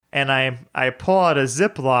and I pull out a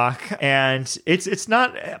Ziploc, and it's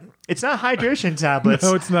not hydration tablets.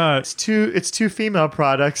 No, it's not. It's two female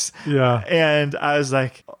products. Yeah. And I was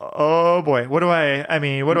like, oh boy, what do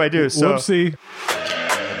I do? So Whoopsie.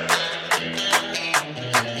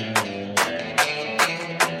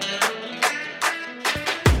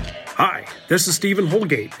 Hi, this is Stephen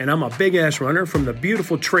Holgate, and I'm a Big Ass Runner from the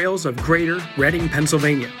beautiful trails of Greater Reading,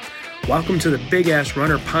 Pennsylvania. Welcome to the Big Ass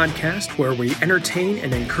Runner podcast, where we entertain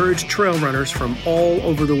and encourage trail runners from all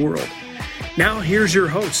over the world. Now, here's your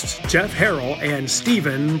hosts, Jeff Harrell and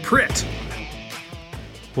Stephen Pritt.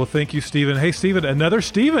 Well, thank you, Stephen. Hey, Stephen, another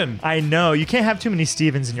Stephen. I know. You can't have too many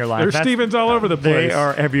Stevens in your life. There's Stevens all over the place. They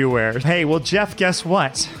are everywhere. Hey, well, Jeff, guess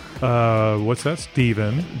what? What's that,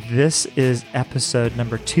 Stephen? This is episode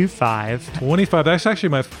number 25. 25. That's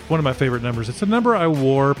actually one of my favorite numbers. It's a number I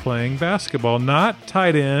wore playing basketball, not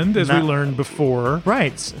tight end, as we learned before.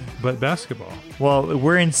 Right. But basketball. Well,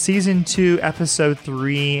 we're in season 2, episode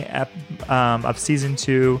 3 of season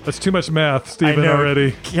 2. That's too much math, Stephen,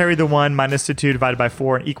 already. Carry the 1 minus the 2 divided by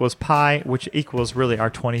 4 equals pi, which equals really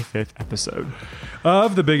our 25th episode.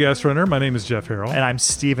 Of the Big Ass Runner, my name is Jeff Harrell. And I'm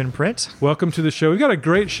Stephen Pritt. Welcome to the show. We've got a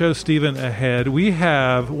great show, Stephen, ahead. We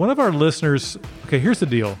have one of our listeners. Okay, here's the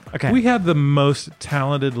deal. Okay. We have the most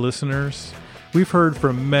talented listeners. We've heard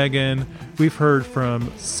from Megan. We've heard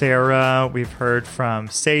from Sarah. We've heard from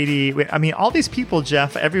Sadie. All these people,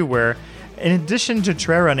 Jeff, everywhere. In addition to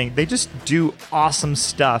trail running, they just do awesome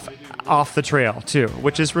stuff off the trail, too,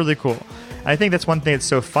 which is really cool. I think that's one thing that's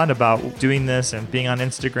so fun about doing this and being on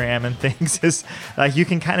Instagram and things is you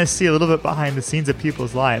can kind of see a little bit behind the scenes of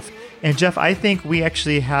people's life. And Jeff, I think we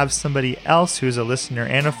actually have somebody else who's a listener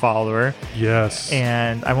and a follower. Yes.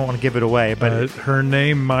 And I won't want to give it away, but her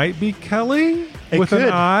name might be Kelly with an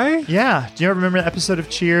I. Yeah. Do you ever remember the episode of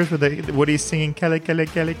Cheers where Woody's singing Kelly, Kelly,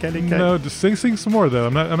 Kelly, Kelly, Kelly? No, just sing some more though.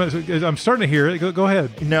 I'm starting to hear it. Go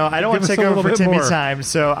ahead. No, I don't want to take over for Timmy time,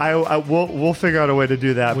 so we'll figure out a way to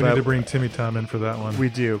do that. We need to bring Timmy time in for that one. We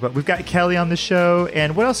do, but we've got Kelly on the show,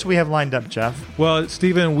 and what else do we have lined up, Jeff? Well,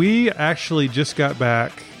 Stephen, we actually just got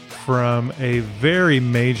back from a very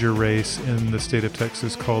major race in the state of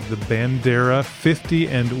Texas called the Bandera 50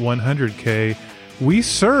 and 100K. We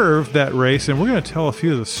served that race, and we're going to tell a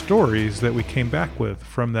few of the stories that we came back with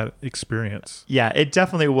from that experience. Yeah, it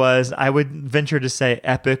definitely was. I would venture to say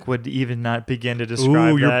epic would even not begin to describe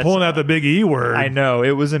that. Ooh, you're pulling out the big E word. I know.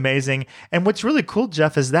 It was amazing. And what's really cool,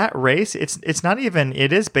 Jeff, is that race, it's not even,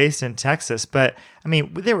 it is based in Texas, but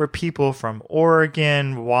there were people from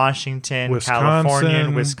Oregon, Washington,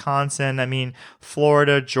 California, Wisconsin,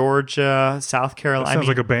 Florida, Georgia, South Carolina. That sounds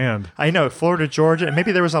like a band. I know, Florida, Georgia, and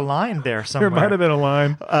maybe there was a line there somewhere. There might have been a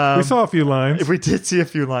line. We saw a few lines. We did see a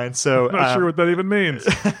few lines. So I'm not sure what that even means.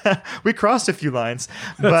 We crossed a few lines.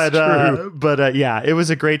 That's true. But yeah, it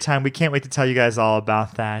was a great time. We can't wait to tell you guys all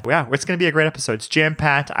about that. Yeah, it's going to be a great episode. It's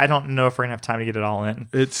jam-packed. I don't know if we're going to have time to get it all in.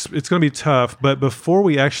 It's going to be tough. But before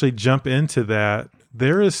we actually jump into that,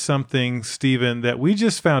 there is something, Stephen, that we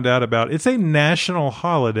just found out about. It's a national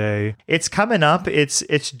holiday. It's coming up. It's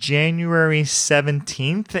January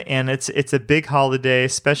 17th, and it's a big holiday,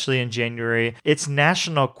 especially in January. It's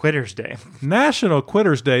National Quitters Day. National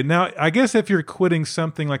Quitters Day. Now, I guess if you're quitting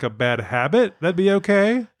something like a bad habit, that'd be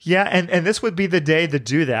okay. Yeah, and this would be the day to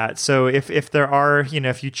do that. So if there are,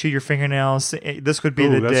 if you chew your fingernails, this would be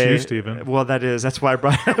the that's day. You, Stephen. Well, that is. That's why I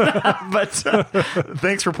brought it up. But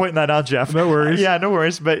thanks for pointing that out, Jeff. No worries. Yeah, no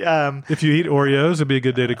worries. But if you eat Oreos, it'd be a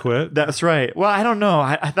good day to quit. That's right. Well, I don't know.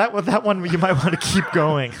 That one you might want to keep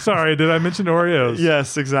going. Sorry, did I mention Oreos?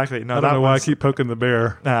 Yes, exactly. No, I don't know why I keep poking the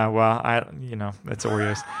bear. It's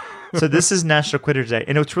Oreos. So this is National Quitters Day.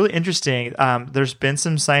 And it's really interesting. There's been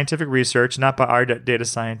some scientific research, not by our data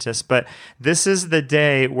scientists, but this is the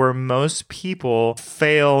day where most people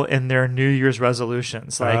fail in their New Year's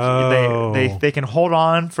resolutions. Like they can hold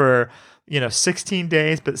on for 16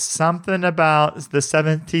 days, but something about the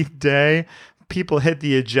 17th day, people hit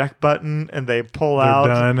the eject button and they pull out.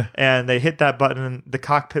 Done. And they hit that button, the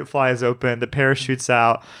cockpit flies open, the parachute's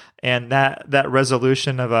out, and that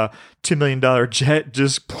resolution of a $2 million jet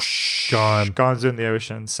just gone in the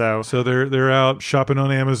ocean. So they're out shopping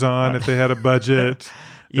on Amazon if they had a budget.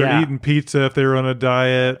 They're eating pizza if they were on a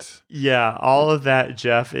diet. Yeah, all of that,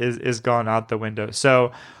 Jeff, is gone out the window.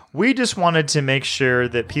 So we just wanted to make sure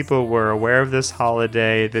that people were aware of this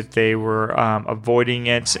holiday, that they were avoiding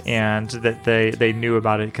it, and that they knew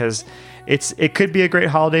about it, because it could be a great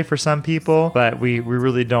holiday for some people, but we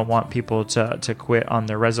really don't want people to quit on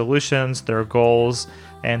their resolutions, their goals,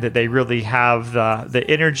 and that they really have the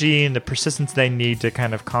energy and the persistence they need to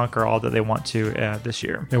kind of conquer all that they want to this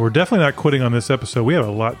year. And we're definitely not quitting on this episode. We have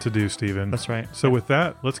a lot to do, Stephen. That's right. So with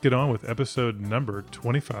that, let's get on with episode number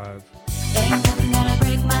 25. Ain't nothing gonna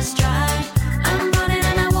break my stride. I'm running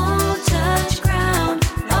and I won't touch ground.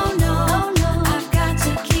 Oh no, I've got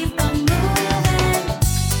to keep on moving.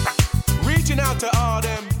 Reaching out to all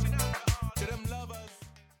them lovers.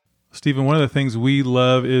 Stephen, one of the things we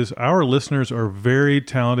love is our listeners are very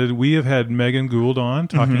talented. We have had Megan Gould on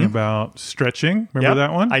talking about stretching. Remember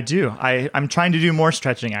that one? I do. I'm trying to do more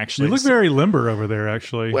stretching, actually. You look very limber over there,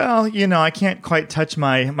 actually. Well, I can't quite touch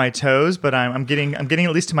my toes, but I'm getting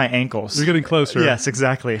at least to my ankles. You're getting closer. Yes,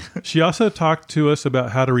 exactly. She also talked to us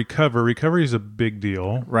about how to recover. Recovery is a big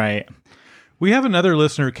deal. Right. We have another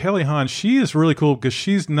listener, Kelly Hahn. She is really cool because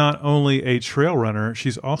she's not only a trail runner,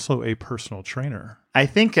 she's also a personal trainer. I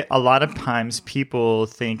think a lot of times people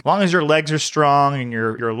think, as long as your legs are strong and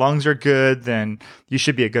your lungs are good, then you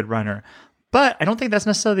should be a good runner. But I don't think that's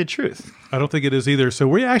necessarily the truth. I don't think it is either. So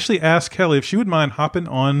we actually asked Kelly if she would mind hopping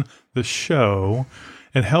on the show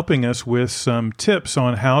and helping us with some tips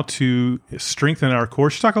on how to strengthen our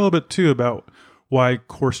core. She talked a little bit, too, about why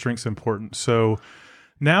core strength is important. So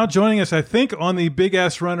now joining us, I think, on the Big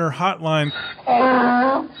Ass Runner hotline.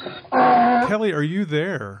 Kelly, are you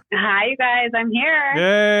there? Hi, you guys. I'm here.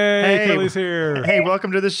 Yay, Hey. Kelly's here. Hey,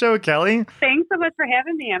 welcome to the show, Kelly. Thanks so much for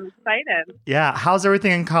having me. I'm excited. Yeah, how's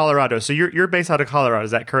everything in Colorado? So you're based out of Colorado,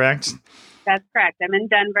 is that correct? That's correct. I'm in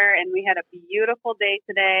Denver, and we had a beautiful day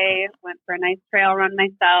today. Went for a nice trail run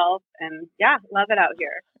myself, and yeah, love it out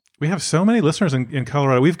here. We have so many listeners in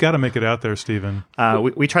Colorado. We've got to make it out there, Stephen.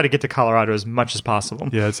 We try to get to Colorado as much as possible.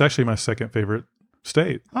 Yeah, it's actually my second favorite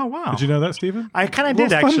state. Oh, wow. Did you know that, Stephen? I kind of Little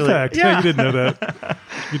did, fun actually. fact. Yeah, you didn't know that.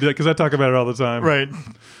 You did, because I talk about it all the time. Right.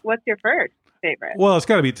 What's your first favorite? Well, it's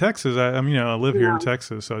got to be Texas. I live here in Yeah.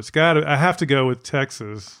 Texas, so I have to go with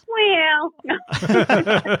Texas. Well,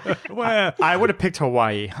 Well, I would have picked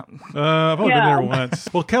Hawaii. I've only been Yeah. there once.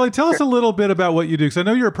 Well, Kelly, tell us a little bit about what you do, because I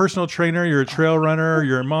know you're a personal trainer, you're a trail runner,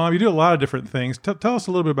 you're a mom, you do a lot of different things. Tell us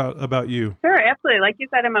a little bit about you. sure, absolutely. Like you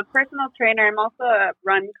said, I'm a personal trainer. I'm also a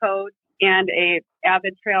run coach and a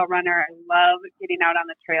avid trail runner. I love getting out on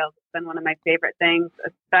the trails. It's been one of my favorite things,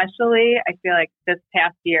 especially I feel like this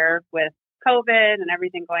past year with COVID and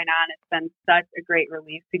everything going on. It's been such a great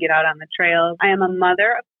relief to get out on the trails. I am a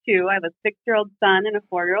mother of two. I have a 6-year-old son and a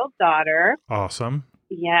 4-year-old daughter. Awesome.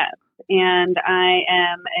 Yes. And I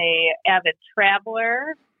am a avid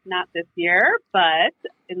traveler, not this year, but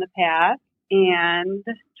in the past. And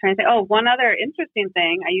trying to think, one other interesting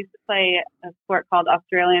thing. I used to play a sport called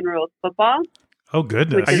Australian rules football. Oh,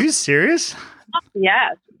 goodness. Are you serious?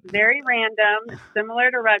 Yes. Very random. It's similar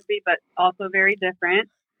to rugby, but also very different.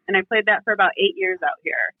 And I played that for about 8 years out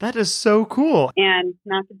here. That is so cool. And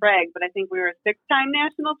not to brag, but I think we were 6-time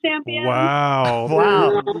national champions. Wow.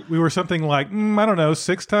 Wow. We were something like, I don't know,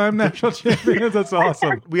 6-time national champions. That's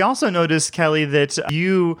awesome. We also noticed, Kelly, that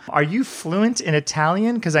are you fluent in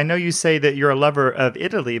Italian? Because I know you say that you're a lover of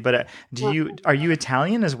Italy, but are you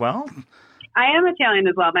Italian as well? I am Italian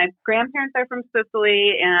as well. My grandparents are from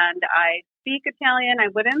Sicily, and I speak Italian. I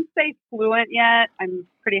wouldn't say fluent yet. I'm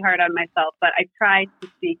pretty hard on myself, but I try to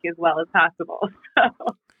speak as well as possible.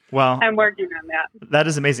 So Well, I'm working on that. that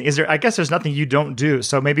is amazing. I guess there's nothing you don't do,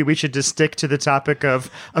 so maybe we should just stick to the topic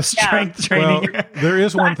of strength training. Well, there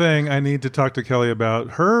is one thing I need to talk to Kelly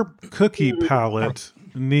about. Her cookie palette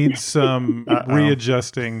needs some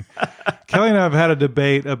readjusting. Kelly and I have had a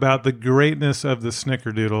debate about the greatness of the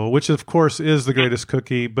Snickerdoodle, which of course is the greatest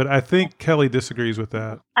cookie, but I think Kelly disagrees with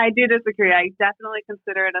that. I do disagree. I definitely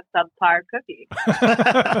consider it a subpar cookie.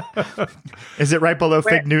 Is it right below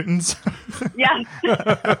Fig Newtons? Yes.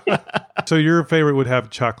 So your favorite would have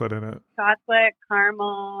chocolate in it. Chocolate,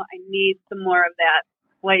 caramel. I need some more of that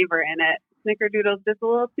flavor in it. Snickerdoodle's just a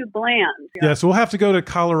little too bland. Yeah, so we'll have to go to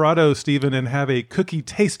Colorado, Stephen, and have a cookie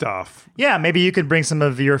taste-off. Yeah, maybe you could bring some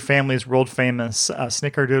of your family's world-famous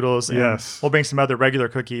Snickerdoodles, and Yes. we'll bring some other regular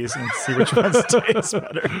cookies and see which ones taste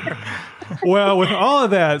better. Well, with all of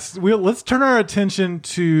that, let's turn our attention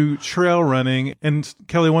to trail running. And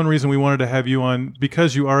Kelly, one reason we wanted to have you on,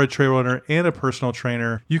 because you are a trail runner and a personal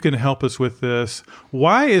trainer, you can help us with this.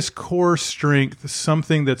 Why is core strength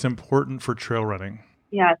something that's important for trail running?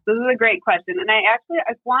 Yes, this is a great question. And I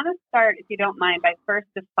want to start, if you don't mind, by first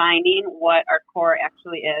defining what our core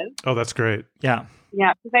actually is. Oh, that's great. Yeah.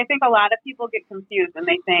 Yeah, because I think a lot of people get confused and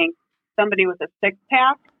they think somebody with a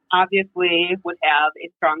six-pack obviously would have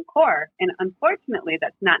a strong core. And unfortunately,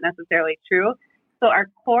 that's not necessarily true. So our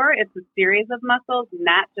core is a series of muscles,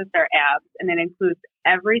 not just our abs, and it includes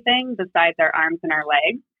everything besides our arms and our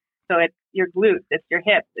legs. So it's your glutes, it's your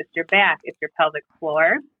hips, it's your back, it's your pelvic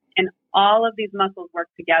floor. And all of these muscles work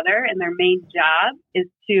together, and their main job is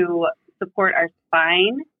to support our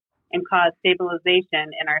spine and cause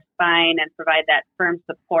stabilization in our spine and provide that firm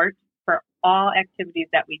support for all activities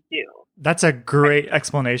that we do. That's a great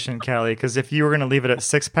explanation, Kelly, because if you were going to leave it at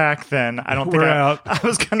six pack, then I don't think We're out. I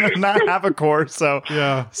was going to not have a core. So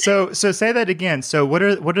Yeah. So say that again. So what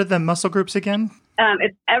are the muscle groups again?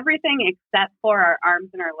 It's everything except for our arms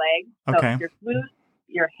and our legs. So Okay. it's your glutes,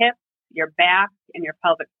 your hips, your back, and your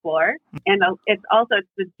pelvic floor. And it's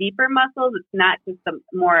the deeper muscles. It's not just the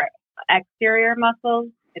more exterior muscles.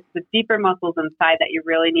 It's the deeper muscles inside that you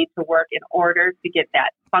really need to work in order to get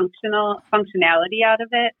that functionality out of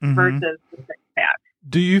it versus the six pack.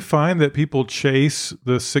 Do you find that people chase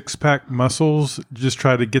the six-pack muscles, just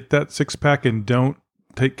try to get that six-pack and don't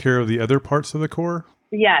take care of the other parts of the core?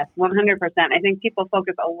 Yes, 100%. I think people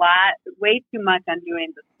focus way too much on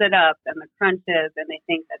doing the sit-ups and the crunches, and they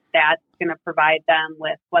think that that's going to provide them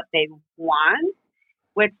with what they want,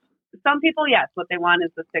 which some people, yes, what they want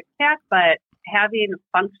is the six-pack, but having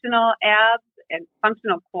functional abs and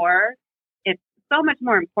functional core, it's so much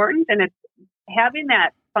more important, and it's having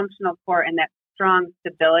that functional core and that strong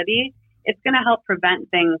stability. It's going to help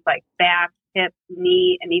prevent things like back, hip,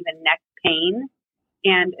 knee, and even neck pain.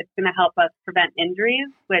 And it's going to help us prevent injuries,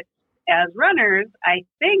 which as runners, I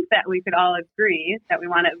think that we could all agree that we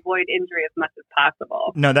want to avoid injury as much as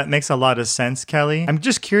possible. No, that makes a lot of sense, Kelly. I'm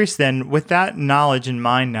just curious then, with that knowledge in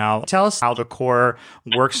mind now, tell us how the core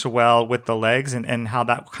works well with the legs and how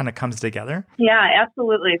that kind of comes together. Yeah,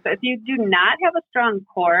 absolutely. So if you do not have a strong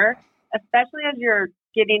core, especially as you're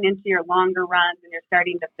getting into your longer runs and you're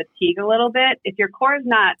starting to fatigue a little bit, if your core is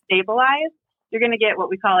not stabilized, you're going to get what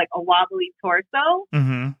we call like a wobbly torso.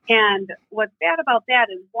 Mm-hmm. And what's bad about that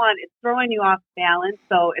is, one, it's throwing you off balance.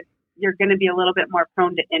 So you're going to be a little bit more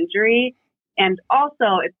prone to injury. And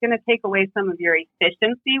also, it's going to take away some of your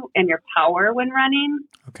efficiency and your power when running.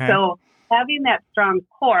 Okay. So having that strong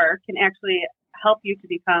core can actually help you to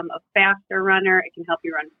become a faster runner. It can help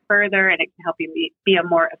you run further, and it can help you be a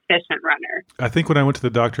more efficient runner. I think when I went to the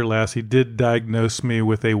doctor last, he did diagnose me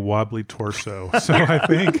with a wobbly torso. So I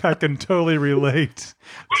think I can totally relate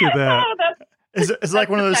to that. Oh, that's It's like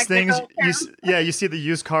one of those technical things, you see the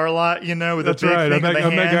used car lot, with That's the big right. thing I'm with the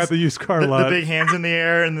that guy at hands, the used car the lot. big hands in the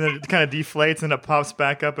air, and then it kind of deflates and it pops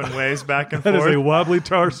back up and waves back and That is forth. a wobbly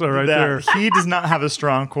torso right there. He does not have a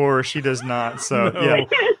strong core. She does not. So, No. yeah,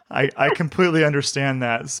 I completely understand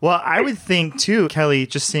that. Well, I would think, too, Kelly,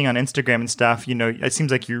 just seeing on Instagram and stuff, it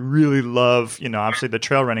seems like you really love, obviously the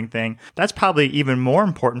trail running thing. That's probably even more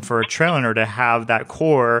important for a trail runner to have that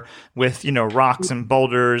core with, rocks and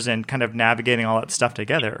boulders and kind of navigating all that stuff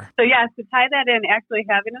together. So yes, to tie that in, actually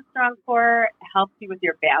having a strong core helps you with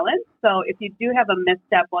your balance. So if you do have a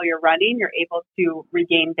misstep while you're running, you're able to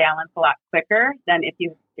regain balance a lot quicker than if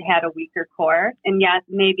you had a weaker core. And yes,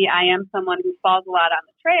 maybe I am someone who falls a lot on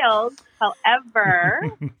the trails.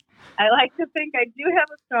 However, I like to think I do have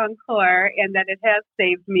a strong core and that it has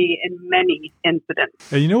saved me in many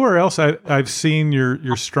incidents. And you know where else I've seen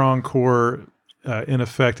your strong core in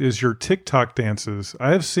effect is your TikTok dances.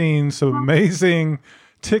 I have seen some amazing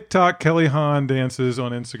TikTok Kelly Hahn dances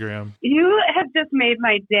on Instagram. You have just made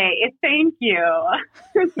my day. Thank you.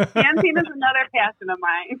 Dancing is another passion of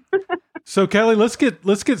mine. So Kelly, let's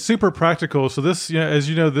get super practical. So this, as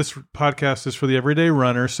you know, this podcast is for the everyday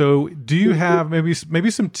runner. So do you have maybe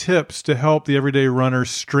some tips to help the everyday runner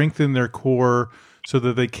strengthen their core so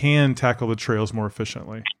that they can tackle the trails more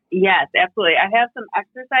efficiently? Yes, absolutely. I have some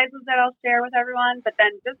exercises that I'll share with everyone, but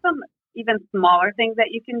then just some even smaller things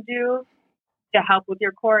that you can do to help with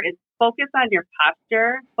your core is focus on your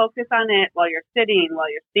posture. Focus on it while you're sitting,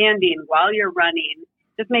 while you're standing, while you're running.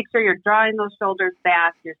 Just make sure you're drawing those shoulders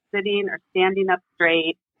back. You're sitting or standing up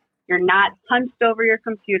straight. You're not hunched over your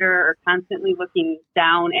computer or constantly looking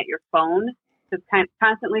down at your phone. Just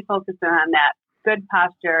constantly focusing on that good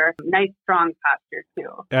posture, nice strong posture too.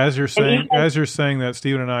 As you're saying that,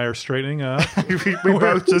 Stephen and I are straightening up. we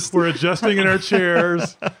both just we're adjusting in our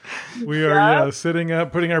chairs. We are sitting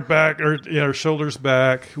up, putting our back or our shoulders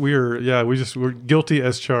back. We're guilty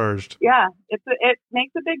as charged. Yeah, it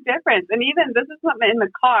makes a big difference. And even this is something in the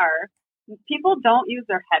car. People don't use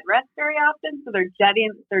their headrest very often, so they're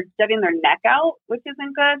jetting their neck out, which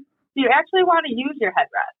isn't good. So you actually want to use your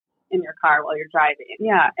headrest in your car while you're driving.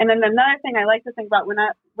 Yeah. And then another thing I like to think about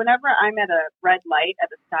whenever I'm at a red light at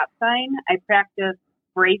a stop sign, I practice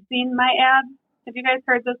bracing my abs. Have you guys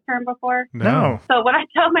heard this term before? No. So when I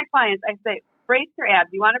tell my clients, I say, brace your abs.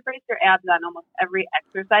 You want to brace your abs on almost every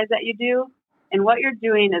exercise that you do. And what you're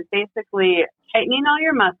doing is basically tightening all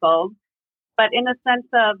your muscles, but in a sense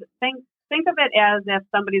of think of it as if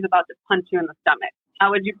somebody's about to punch you in the stomach.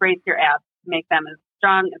 How would you brace your abs to make them as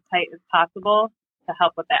strong, as tight as possible to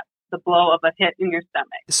help with that, the blow of a hit in your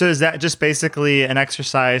stomach? So is that just basically an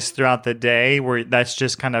exercise throughout the day where that's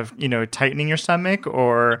just kind of, tightening your stomach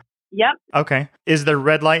or? Yep. Okay. Is the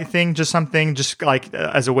red light thing just something just like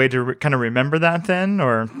as a way to kind of remember that then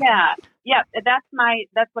or? Yeah. Yep.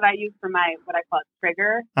 That's what I use for my, what I call a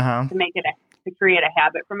trigger Uh-huh. to make it, to create a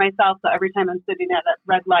habit for myself. So every time I'm sitting at a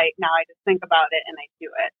red light, now I just think about it and I do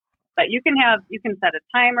it. But you can set a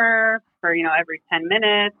timer for, every 10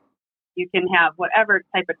 minutes. You can have whatever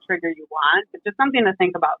type of trigger you want. It's just something to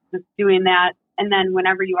think about, just doing that. And then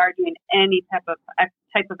whenever you are doing any type of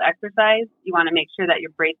exercise, you want to make sure that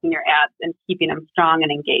you're bracing your abs and keeping them strong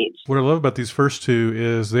and engaged. What I love about these first two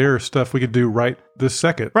is they're stuff we could do right this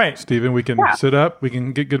second. Right. Stephen, we can sit up, we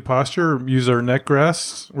can get good posture, use our neck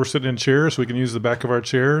rests. We're sitting in chairs, so we can use the back of our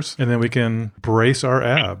chairs, and then we can brace our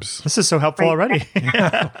abs. This is so helpful already.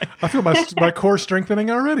 I feel my core strengthening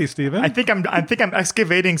already, Stephen. I think I'm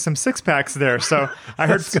excavating some six packs there. So I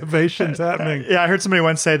heard excavations happening. Yeah, I heard somebody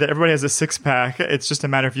once say that everybody has a six pack. It's just a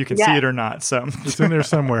matter if you can see it or not. So it's in there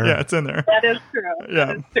somewhere. Yeah, it's in there. That is true. Yeah.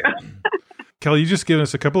 That is true. Kelly, you just given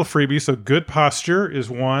us a couple of freebies. So good posture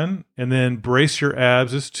is one, and then brace your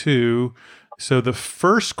abs is two. So the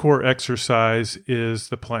first core exercise is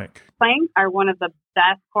the plank. Planks are one of the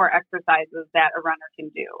best core exercises that a runner can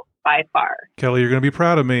do by far. Kelly, you're going to be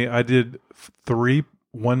proud of me. I did 3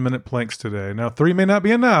 1-minute planks today. Now, 3 may not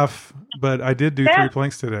be enough, but I did do 3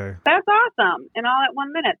 planks today. That's awesome. And all at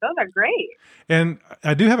 1 minute. Those are great. And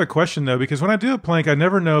I do have a question, though, because when I do a plank, I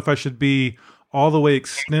never know if I should be all the way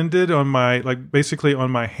extended on basically on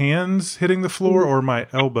my hands hitting the floor or my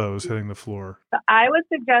elbows hitting the floor. So I would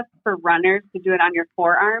suggest for runners to do it on your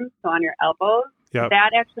forearms, so on your elbows. Yep.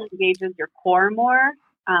 That actually engages your core more.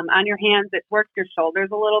 On your hands, it works your shoulders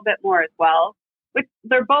a little bit more as well, which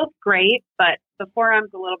they're both great, but the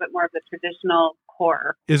forearm's a little bit more of the traditional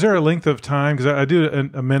core. Is there a length of time? Because I do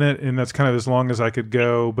a minute, and that's kind of as long as I could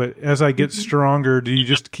go. But as I get stronger, do you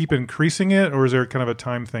just keep increasing it, or is there kind of a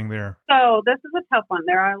time thing there? So this is a tough one.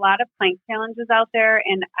 There are a lot of plank challenges out there,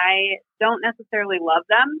 and I don't necessarily love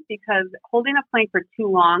them because holding a plank for too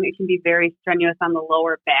long, it can be very strenuous on the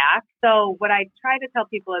lower back. So what I try to tell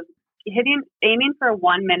people is aiming for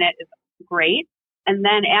 1 minute is great. And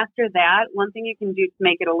then after that, one thing you can do to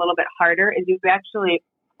make it a little bit harder is you actually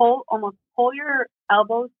pull your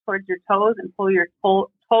elbows towards your toes and pull your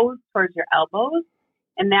toes towards your elbows.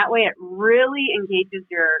 And that way it really engages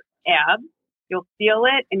your abs. You'll feel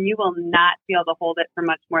it, and you will not be able to hold it for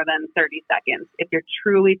much more than 30 seconds. If you're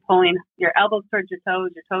truly pulling your elbows towards your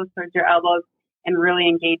toes towards your elbows, and really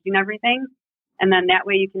engaging everything. And then that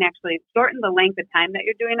way you can actually shorten the length of time that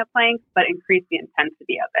you're doing a plank, but increase the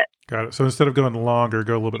intensity of it. Got it. So instead of going longer,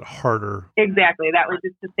 go a little bit harder. Exactly. That was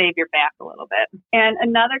just to save your back a little bit. And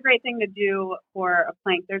another great thing to do for a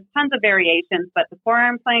plank, there's tons of variations, but the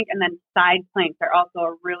forearm plank and then side planks are also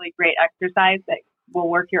a really great exercise that will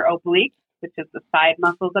work your obliques, which is the side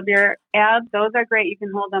muscles of your abs. Those are great. You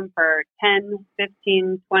can hold them for 10,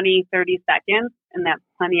 15, 20, 30 seconds, and that's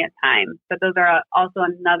plenty of time. But those are also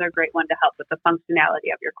another great one to help with the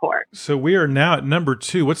functionality of your core. So we are now at number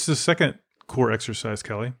 2. What's the second core exercise,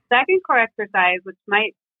 Kelly? Second core exercise, which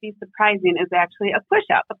might be surprising, is actually a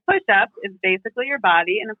push-up. A push-up is basically your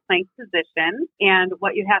body in a plank position. And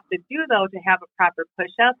what you have to do, though, to have a proper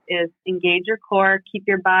push-up is engage your core, keep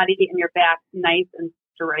your body and your back nice and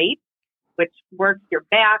straight, which works your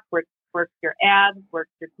back, works your abs,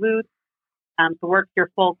 works your glutes, so works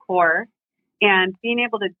your full core. And being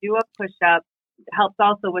able to do a push-up helps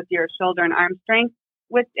also with your shoulder and arm strength,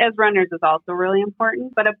 which as runners is also really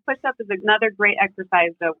important. But a push-up is another great exercise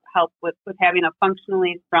to help with having a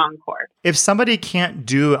functionally strong core. If somebody can't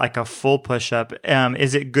do like a full push-up,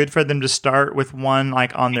 is it good for them to start with one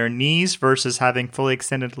like on their knees versus having fully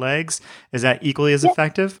extended legs? Is that equally as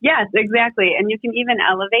effective? Yes, exactly. And you can even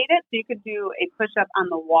elevate it. So you could do a push-up on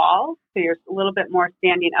the wall, so you're a little bit more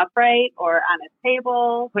standing upright, or on a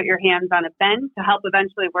table, put your hands on a bench to help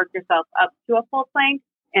eventually work yourself up to a full plank.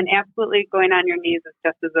 And absolutely going on your knees is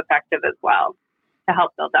just as effective as well to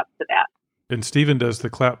help build up to that. And Stephen does the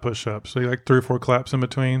clap push-ups. So you like 3 or 4 claps in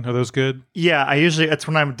between. Are those good? Yeah, it's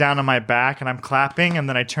when I'm down on my back and I'm clapping, and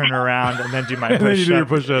then I turn around and then do my push-up. And then you do your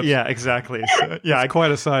push-ups. Yeah, exactly. So, yeah, It's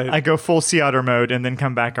quite a sight. I go full sea otter mode and then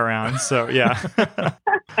come back around. So yeah.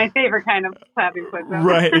 My favorite kind of clapping foot zone.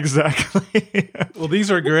 Right, exactly. Well, these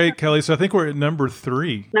are great, Kelly. So I think we're at number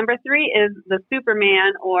 3. Number 3 is the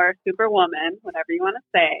Superman or Superwoman, whatever you want to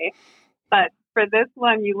say. But for this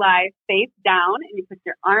one, you lie face down and you put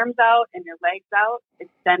your arms out and your legs out,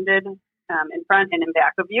 extended in front and in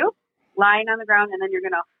back of you, lying on the ground, and then you're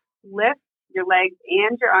going to lift your legs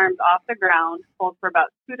and your arms off the ground, hold for about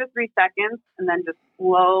 2 to 3 seconds, and then just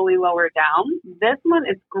slowly lower down. This one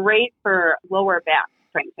is great for lower back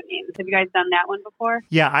strengthening. Have you guys done that one before?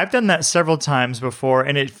 Yeah, I've done that several times before,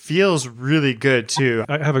 and it feels really good too.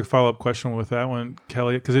 I have a follow-up question with that one,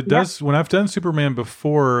 Kelly, because it does, when I've done Superman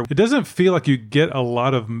before, it doesn't feel like you get a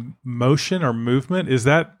lot of motion or movement. Is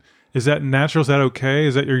that natural? Is that okay?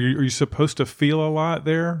 Are you supposed to feel a lot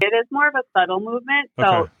there? It is more of a subtle movement. So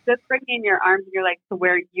Okay. just bringing your arms and your legs to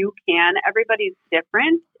where you can. Everybody's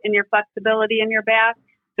different in your flexibility in your back.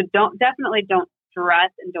 So definitely don't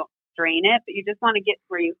stress and don't strain it, but you just want to get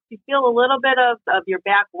where you feel a little bit of your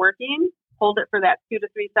back working. Hold it for that 2 to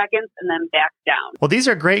 3 seconds and then back down. Well, these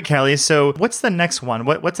are great, Kelly. So what's the next one?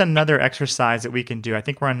 What's another exercise that we can do? I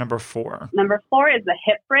think we're on number 4. Number 4 is the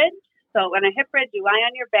hip bridge. So when a hip bridge, you lie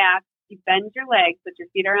on your back, you bend your legs, but your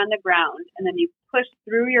feet are on the ground, and then you push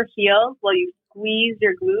through your heels while you squeeze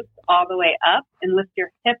your glutes all the way up and lift your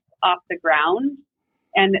hips off the ground.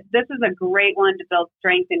 And this is a great one to build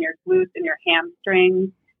strength in your glutes and your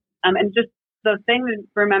hamstrings. And just the thing to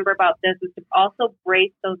remember about this is to also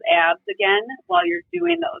brace those abs again while you're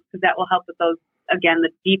doing those, because that will help with those, again,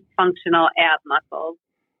 the deep functional ab muscles,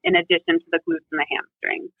 in addition to the glutes and the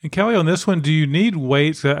hamstrings. And Kelly, on this one, do you need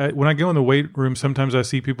weights? When I go in the weight room, sometimes I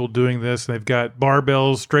see people doing this, and they've got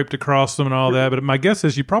barbells draped across them and all that. But my guess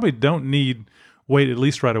is you probably don't need weight, at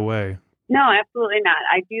least right away. No, absolutely not.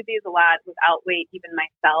 I do these a lot without weight, even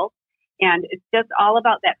myself. And it's just all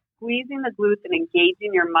about that squeezing the glutes and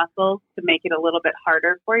engaging your muscles to make it a little bit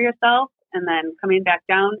harder for yourself, and then coming back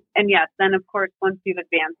down. And yes, then of course, once you've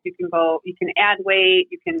advanced, you can add weight,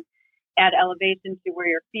 you can add elevation to where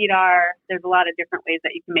your feet are. There's a lot of different ways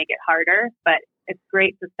that you can make it harder, but it's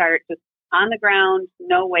great to start just on the ground,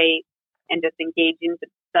 no weight, and just engaging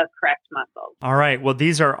the correct muscles. All right. Well,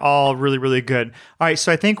 these are all really, really good. All right.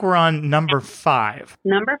 So I think we're on number 5.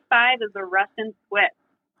 Number 5 is a Russian twist.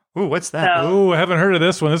 Ooh, what's that? So- Oh, I haven't heard of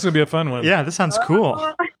this one. This is going to be a fun one. Yeah, this sounds cool.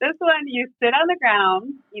 This one, you sit on the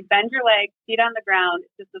ground, you bend your legs, feet on the ground.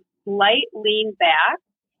 It's just a slight lean back,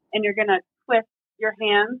 and you're going to twist your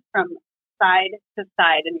hands from side to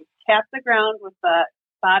side, and you tap the ground with the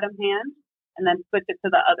bottom hand, and then switch it to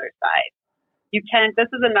the other side. This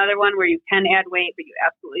is another one where you can add weight, but you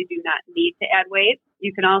absolutely do not need to add weight.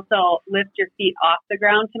 You can also lift your feet off the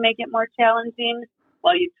ground to make it more challenging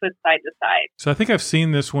while you twist side to side. So I think I've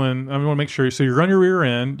seen this one. I want to make sure. So you're on your rear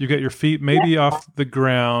end. You get your feet maybe off the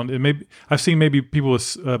ground, and maybe I've seen maybe people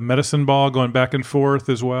with a medicine ball going back and forth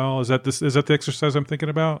as well. Is that the exercise I'm thinking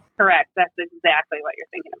about? Correct. That's exactly what you're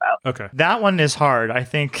thinking about. Okay. That one is hard. I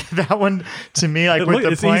think that one, to me, like with the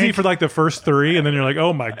It's plank, easy for like the first 3, and then you're like,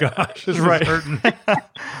 oh my gosh, this Right. is hurting.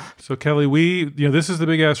 So Kelly, this is the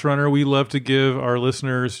Big Ass Runner. We love to give our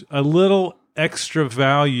listeners a little extra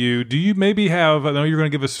value. Do you maybe have, I know you're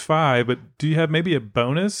going to give us 5, but do you have maybe a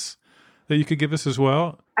bonus that you could give us as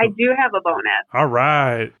well? I do have a bonus. All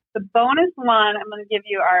right. The bonus one I'm going to give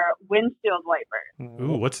you are windshield wipers.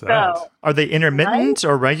 Ooh, what's that? So are they intermittent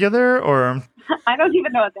or regular or? I don't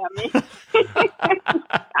even know what that means.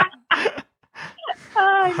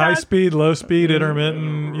 Oh, High God. speed, low speed,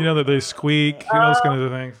 intermittent, that they squeak, those kinds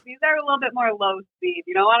of things. These are a little bit more low speed.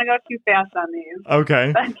 You don't want to go too fast on these.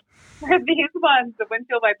 Okay. But for these ones, the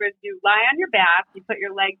windshield wipers, you lie on your back, you put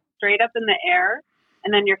your legs straight up in the air,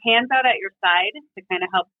 and then your hands out at your side to kind of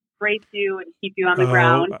help brace you and keep you on the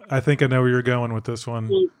ground. I think I know where you're going with this one.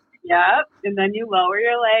 Yep. And then you lower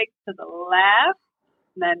your legs to the left,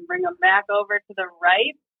 and then bring them back over to the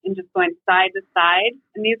right, and just going side to side.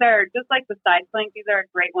 And these are just like the side plank. These are a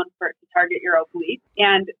great one to target your obliques.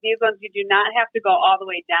 And these ones, you do not have to go all the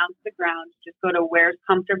way down to the ground. Just go to where's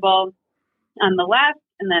comfortable on the left,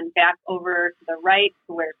 and then back over to the right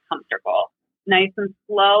to where it's comfortable. Nice and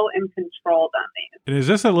slow and controlled on these. And is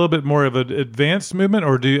this a little bit more of an advanced movement,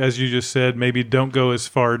 or do, as you just said, maybe don't go as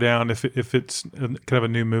far down if it's kind of a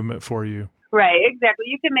new movement for you? Right, exactly.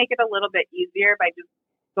 You can make it a little bit easier by just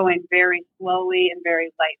going very slowly and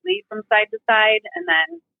very lightly from side to side, and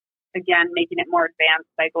then again making it more advanced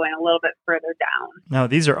by going a little bit further down. No,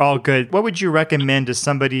 these are all good. What would you recommend to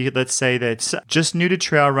somebody, let's say, that's just new to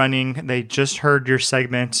trail running? They just heard your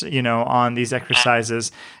segment, on these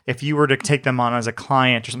exercises. If you were to take them on as a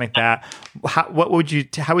client or something like that, how would you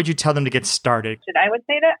tell them to get started? I would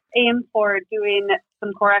say to aim for doing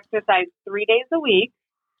some core exercise 3 days a week,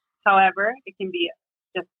 However, it can be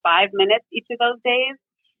just 5 minutes each of those days.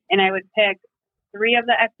 And I would pick 3 of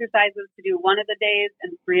the exercises to do one of the days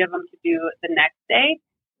and 3 of them to do the next day.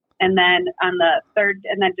 And then on the third,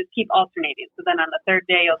 and then just keep alternating. So then on the third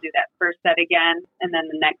day, you'll do that first set again. And then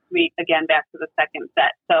the next week, again, back to the second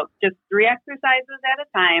set. So just 3 exercises at a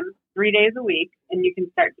time, 3 days a week, and you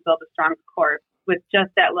can start to build a strong core with just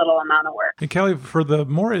that little amount of work. And Kelly, for the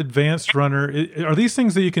more advanced runner, are these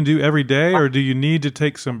things that you can do every day, or do you need to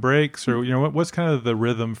take some breaks, or what's kind of the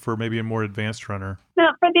rhythm for maybe a more advanced runner? No,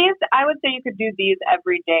 for these, I would say you could do these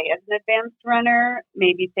every day as an advanced runner.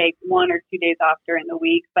 Maybe take 1 or 2 days off during the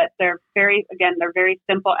week, but they're very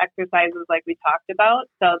simple exercises like we talked about.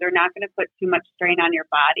 So they're not going to put too much strain on your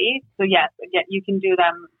body. So yes, again, you can do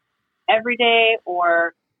them every day,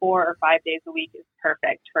 or 4 or 5 days a week is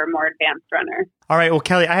perfect for a more advanced runner. All right. Well,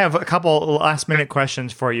 Kelly, I have a couple last minute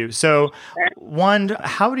questions for you. So, one,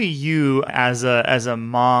 how do you, as a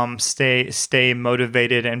mom, stay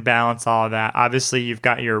motivated and balance all of that? Obviously, you've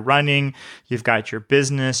got your running, you've got your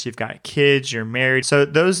business, you've got kids, you're married. So,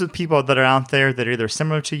 those are the people that are out there that are either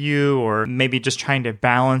similar to you or maybe just trying to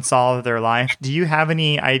balance all of their life. Do you have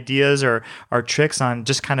any ideas or tricks on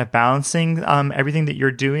just kind of balancing everything that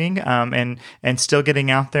you're doing and still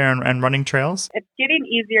getting out there and running trails? It's getting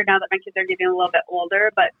easier now that my kids are getting a little bit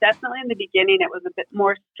older, but definitely in the beginning it was a bit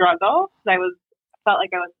more struggle because felt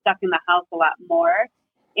like I was stuck in the house a lot more.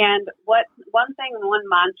 And one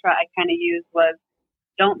mantra I kind of used was,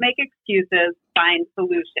 don't make excuses, find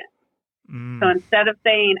solutions. So instead of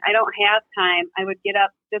saying, I don't have time, I would get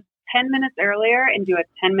up just 10 minutes earlier and do a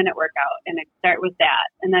 10-minute workout, and I'd start with that.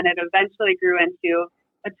 And then it eventually grew into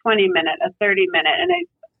a 20-minute, a 30-minute, and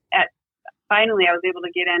finally, I was able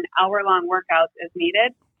to get in hour-long workouts as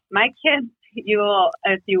needed. My kids,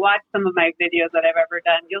 if you watch some of my videos that I've ever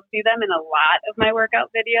done, you'll see them in a lot of my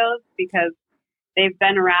workout videos because they've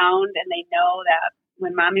been around and they know that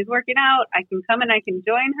when mommy's working out, I can come and I can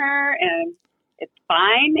join her and it's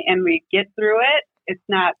fine and we get through it. It's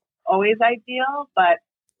not always ideal, but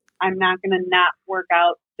I'm not going to not work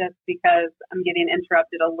out just because I'm getting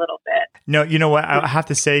interrupted a little bit. No, you know what? I have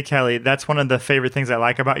to say, Kelly, that's one of the favorite things I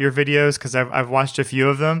like about your videos because I've watched a few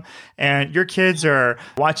of them, and your kids are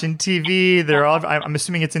watching TV. They're all, I'm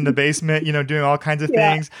assuming it's in the basement, doing all kinds of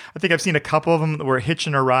things. I think I've seen a couple of them that were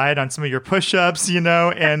hitching a ride on some of your push-ups,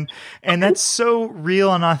 and that's so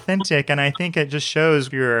real and authentic. And I think it just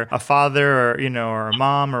shows you're a father or a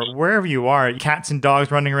mom or wherever you are. Cats and dogs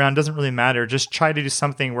running around doesn't really matter. Just try to do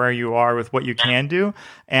something where you are with what you can do.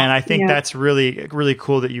 And I think that's really, really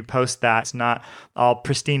cool that you post that. It's not all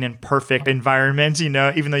pristine and perfect environment, even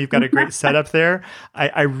though you've got a great setup there.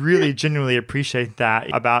 I really genuinely appreciate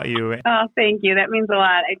that about you. Oh, thank you. That means a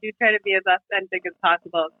lot. I do try to be as authentic as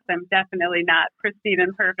possible because I'm definitely not pristine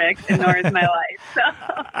and perfect, and nor is my life. So.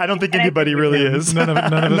 I don't think anybody really is. None of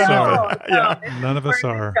us are. None of us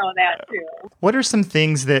are. Show that too. What are some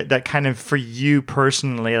things that kind of for you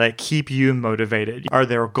personally, like keep you motivated? Are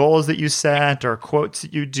there goals that you set or quotes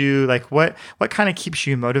that you do? Like what kind of keeps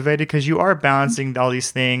you motivated? Because you are balancing all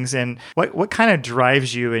these things, and what kind of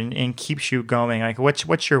drives you and keeps you going? Like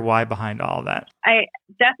what's your why behind all of that? I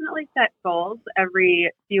definitely set goals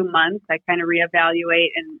every few months. I kind of reevaluate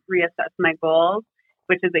and reassess my goals,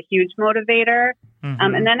 which is a huge motivator.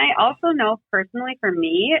 Mm-hmm. And then I also know personally for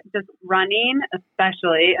me, just running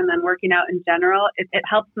especially, and then working out in general, it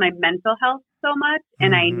helps my mental health so much.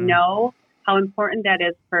 And I know how important that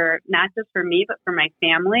is for not just for me, but for my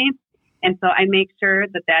family. And so I make sure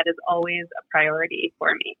that is always a priority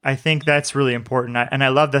for me. I think that's really important. And I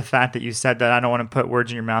love the fact that you said that. I don't want to put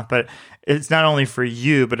words in your mouth, but it's not only for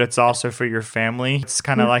you, but it's also for your family. It's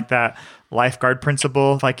kind of like that lifeguard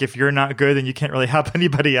principle. Like if you're not good, then you can't really help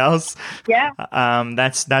anybody else. Yeah.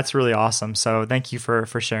 That's really awesome. So thank you for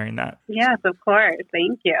sharing that. Yes, of course.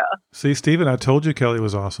 Thank you. See, Stephen, I told you Kelly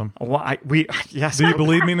was awesome. Well, yes. Do you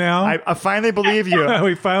believe me now? I finally believe you.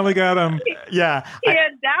 We finally got him. Yeah. He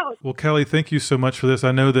had doubt. Well, Kelly, thank you so much for this.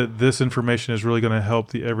 I know that this information is really going to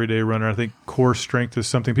help the everyday runner. I think core strength is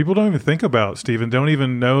something people don't even think about, Stephen, don't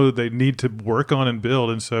even know they need to work on and build.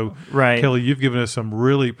 And so, Kelly, you've given us some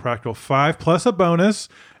really practical 5 plus a bonus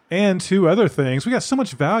and 2 other things. We got so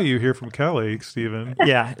much value here from Kelly, Stephen.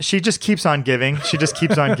 Yeah, she just keeps on giving.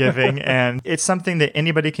 And it's something that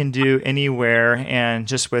anybody can do anywhere. And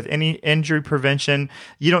just with any injury prevention,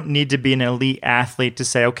 you don't need to be an elite athlete to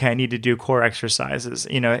say, okay, I need to do core exercises.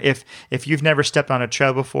 If you've never stepped on a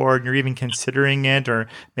trail before and you're even considering it, or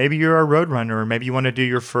maybe you're a road runner, or maybe you want to do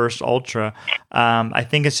your first ultra, I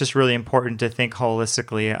think it's just really important to think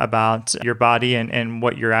holistically about your body and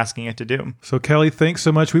what you're asking it to do. So Kelly, thanks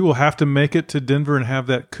so much. We we will have to make it to Denver and have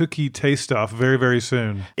that cookie taste off very, very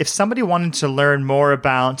soon. If somebody wanted to learn more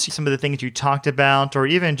about some of the things you talked about, or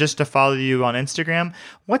even just to follow you on Instagram,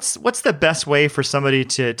 what's the best way for somebody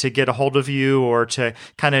to get a hold of you or to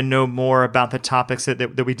kind of know more about the topics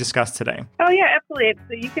that we discussed today? Oh, yeah, absolutely.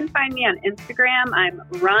 So you can find me on Instagram. I'm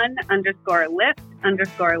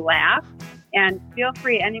run_lift_laugh. And feel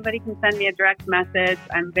free, anybody can send me a direct message.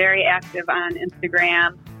 I'm very active on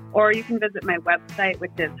Instagram. Or you can visit my website,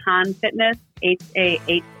 which is Han Fitness,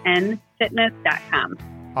 HAHN Fitness.com.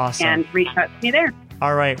 Awesome. And reach out to me there.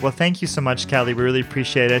 All right. Well, thank you so much, Kelly. We really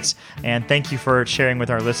appreciate it. And thank you for sharing with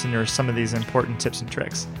our listeners some of these important tips and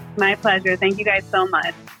tricks. My pleasure. Thank you guys so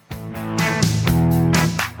much.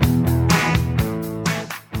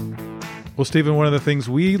 Well, Stephen, one of the things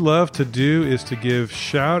we love to do is to give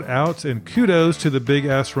shout outs and kudos to the big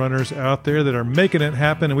ass runners out there that are making it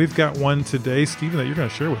happen. And we've got one today, Stephen, that you're going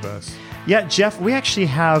to share with us. Yeah, Jeff, we actually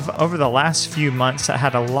have, over the last few months,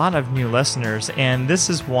 had a lot of new listeners, and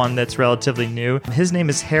this is one that's relatively new. His name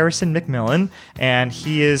is Harrison McMillan, and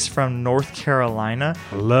he is from North Carolina.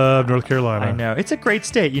 I love North Carolina. I know. It's a great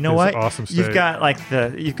state. You know It's what? an awesome state. You've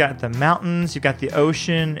got the mountains, you've got the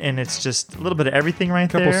ocean, and it's just a little bit of everything right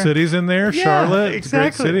there. Couple cities in there, Yeah, Charlotte,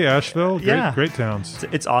 exactly. great city, Asheville, Yeah. great towns.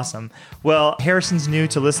 It's awesome. Well, Harrison's new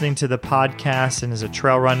to listening to the podcast and is a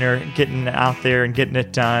trail runner, getting out there and getting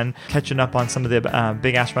it done, catching up on some of the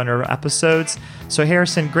Big Ass Runner episodes. So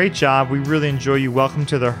Harrison, great job. We really enjoy you. Welcome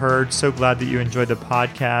to the herd. So glad that you enjoyed the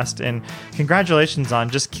podcast, and congratulations on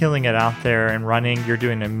just killing it out there and running. You're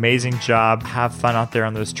doing an amazing job. Have fun out there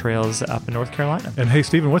on those trails up in North Carolina. And hey,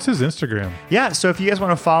 Stephen, what's his Instagram? Yeah, so if you guys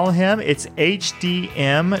want to follow him, it's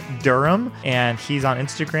HDM Durham, and he's on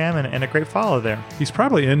Instagram and a great follow there. He's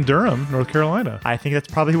probably in Durham, North Carolina. I think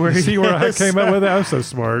that's probably where he See where I is. came up with it? I was so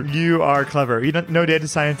smart. You are clever. You don't, no data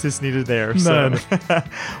scientists needed there. None. So.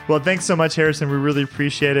 Well, thanks so much, Harrison. We really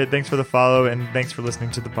appreciate it. Thanks for the follow, and thanks for listening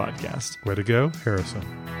to the podcast. Way to go, Harrison.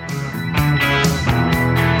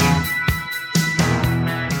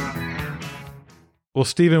 Well,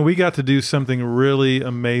 Stephen, we got to do something really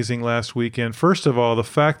amazing last weekend. First of all, the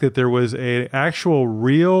fact that there was an actual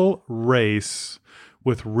real race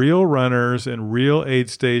with real runners and real aid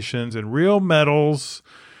stations and real medals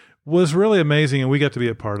was really amazing, and we got to be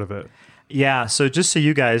a part of it. Yeah, so just so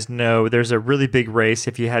you guys know, there's a really big race,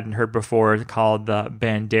 if you hadn't heard before, called the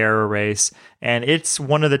Bandera Race. And it's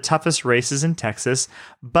one of the toughest races in Texas,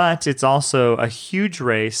 but it's also a huge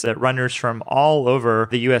race that runners from all over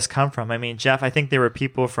the U.S. come from. I mean, Jeff, I think there were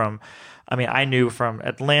people from, I knew from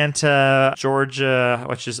Atlanta, Georgia,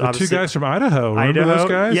 which is The obviously... two guys from Idaho. Remember those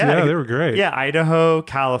guys? Yeah, they were great. Yeah, Idaho,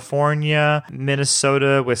 California,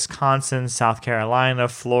 Minnesota, Wisconsin, South Carolina,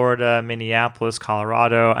 Florida, Minneapolis,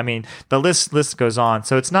 Colorado. I mean, the list goes on.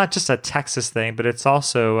 So it's not just a Texas thing, but it's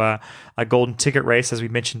also a golden ticket race, as we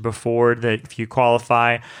mentioned before, that if you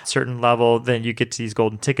qualify a certain level, then you get these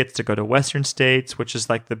golden tickets to go to Western states, which is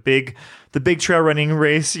like the big trail running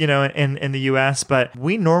race, in the U.S. But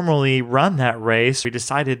we normally run that race. We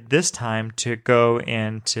decided this time to go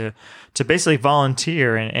and to basically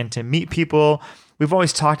volunteer and to meet people. We've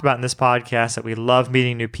always talked about in this podcast that we love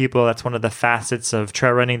meeting new people. That's one of the facets of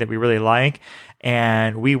trail running that we really like.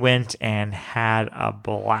 And we went and had a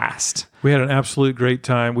blast. We had an absolute great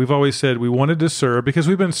time. We've always said we wanted to serve because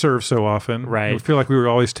we've been served so often. Right. We feel like we were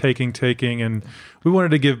always taking, and we wanted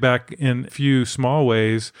to give back in a few small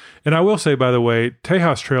ways. And I will say, by the way,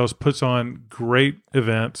 Tejas Trails puts on great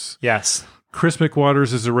events. Yes. Chris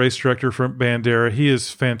McWaters is the race director from Bandera. He is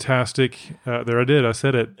fantastic. There I did. I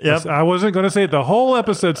said it. Yep. I wasn't going to say it the whole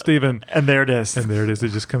episode, Stephen. And there it is. And there it is. It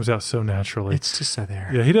just comes out so naturally. It's just so there.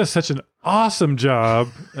 Yeah, he does such an awesome job.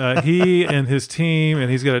 He and his team,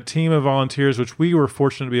 and he's got a team of volunteers, which we were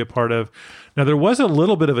fortunate to be a part of. Now, there was a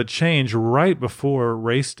little bit of a change right before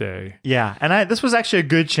race day. Yeah, and this was actually a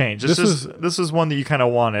good change. This was one that you kind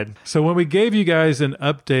of wanted. So when we gave you guys an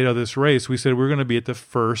update of this race, we said we're going to be at the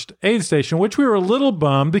first aid station, which we were a little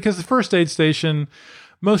bummed because the first aid station,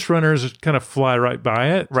 most runners kind of fly right by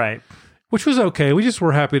it. Right. Which was okay. We just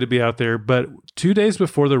were happy to be out there. But 2 days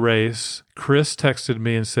before the race, Chris texted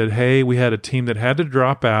me and said, hey, we had a team that had to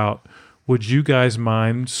drop out. Would you guys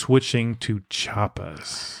mind switching to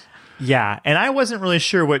Chapas? Yeah, and I wasn't really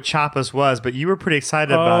sure what Chapas was, but you were pretty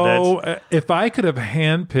excited about it. If I could have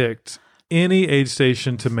handpicked any aid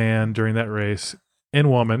station to man during that race, and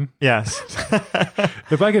woman, Yes.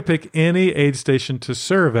 if I could pick any aid station to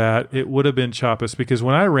serve at, it would have been Chapas, because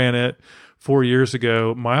when I ran it 4 years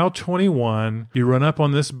ago, mile 21, you run up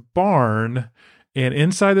on this barn, and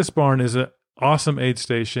inside this barn is awesome aid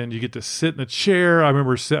station. You get to sit in a chair. I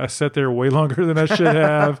remember I sat there way longer than I should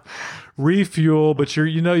have. Refuel, but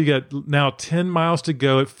you got now 10 miles to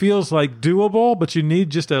go. It feels like doable, but you need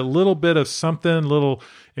just a little bit of something, a little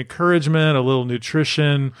encouragement, a little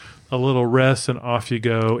nutrition, a little rest, and off you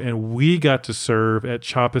go. And we got to serve at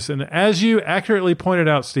Chappas. And as you accurately pointed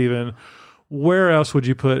out, Stephen, where else would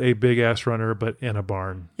you put a big ass runner but in a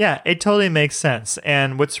barn? Yeah, it totally makes sense.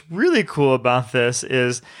 And what's really cool about this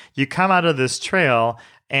is you come out of this trail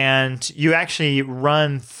and you actually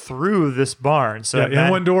run through this barn. So in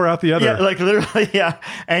one door, out the other. Yeah, like literally, yeah.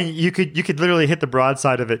 And you could literally hit the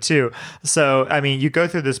broadside of it too. So I mean, you go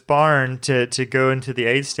through this barn to go into the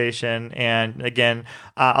aid station, and again,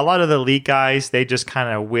 a lot of the elite guys, they just kind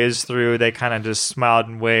of whizzed through. They kind of just smiled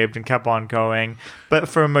and waved and kept on going. But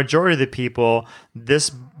for a majority of the people,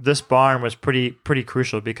 this barn was pretty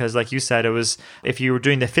crucial because, like you said, it was, if you were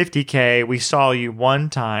doing the 50K, we saw you one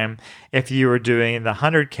time. If you were doing the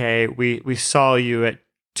 100K, we saw you at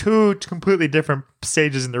two completely different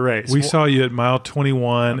stages in the race. We saw you at mile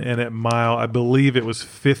 21 and at mile, I believe it was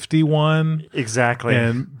 51. Exactly.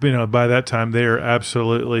 And, by that time they are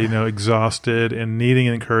absolutely, exhausted and needing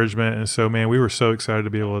encouragement. And so, man, we were so excited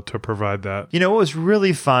to be able to provide that. What was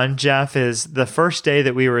really fun, Jeff, is the first day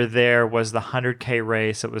that we were there was the 100K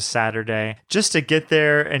race. It was Saturday. Just to get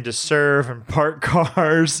there and to serve and park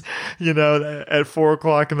cars, at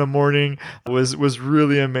 4:00 in the morning was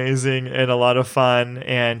really amazing and a lot of fun.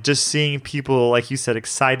 And just seeing people, like you said,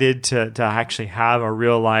 excited to actually have a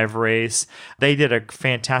real live race. They did a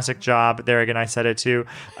fantastic job there. Again, I said it too,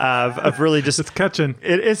 of really just... It's catching.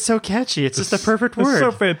 It's so catchy. It's just the perfect word. It's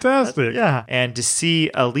so fantastic. Yeah. And to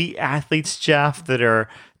see elite athletes, Jeff, that are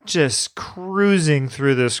just cruising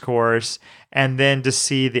through this course, and then to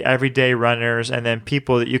see the everyday runners and then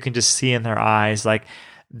people that you can just see in their eyes, like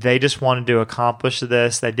they just wanted to accomplish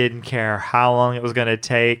this. They didn't care how long it was going to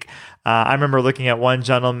take. I remember looking at one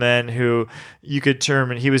gentleman who you could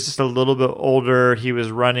determine he was just a little bit older. He was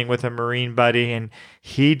running with a Marine buddy, and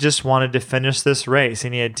he just wanted to finish this race.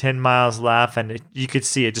 And he had 10 miles left, and you could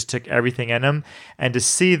see it just took everything in him. And to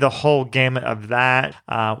see the whole gamut of that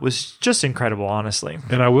was just incredible, honestly.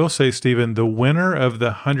 And I will say, Stephen, the winner of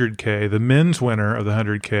the 100K, the men's winner of the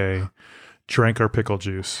 100K, drank our pickle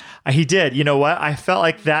juice. He did. You know what? I felt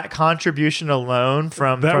like that contribution alone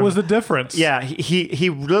from was the difference. Yeah, he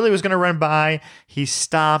really was going to run by. He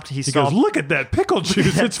stopped. He saw, goes, look at that pickle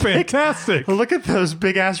juice. It's fantastic. Look at those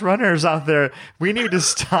big ass runners out there. We need to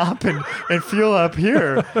stop and fuel up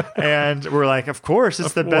here. And we're like, of course,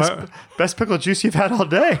 it's the best pickle juice you've had all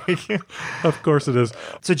day. Of course it is.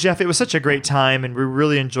 So Jeff, it was such a great time, and we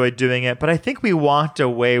really enjoyed doing it. But I think we walked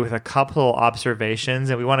away with a couple observations,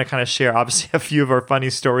 and we want to kind of share, obviously, a few of our funny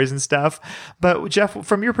stories and stuff. But Jeff,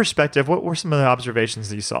 from your perspective, what were some of the observations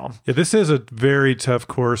that you saw? Yeah, this is a very tough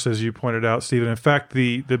course, as you pointed out, Stephen. In fact,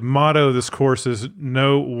 the motto of this course is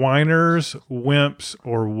no whiners, wimps,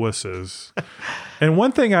 or wusses. And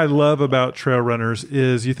one thing I love about trail runners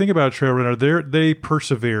is you think about a trail runner, they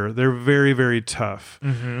persevere. They're very, very tough.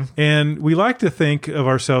 Mm-hmm. And we like to think of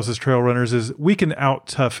ourselves as trail runners as we can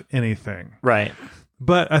out-tough anything. Right.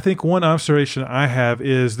 But I think one observation I have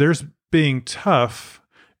is there's being tough,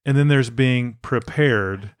 and then there's being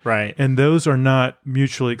prepared. Right. And those are not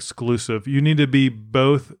mutually exclusive. You need to be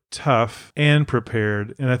both tough and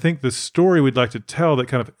prepared. And I think the story we'd like to tell that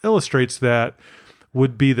kind of illustrates that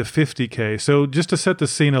would be the 50K. So just to set the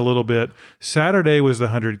scene a little bit, Saturday was the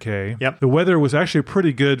 100K. Yep. The weather was actually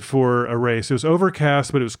pretty good for a race. It was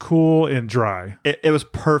overcast, but it was cool and dry. It was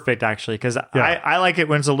perfect, actually, because I like it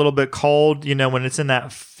when it's a little bit cold. When it's in that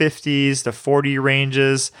 50s to 40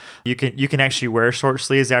 ranges, you can actually wear short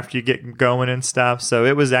sleeves after you get going and stuff. So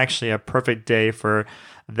it was actually a perfect day for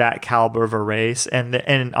that caliber of a race.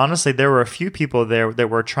 And honestly, there were a few people there that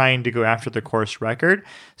were trying to go after the course record.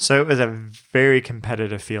 So it was a very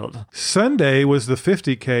competitive field. Sunday was the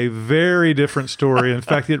 50K, very different story. In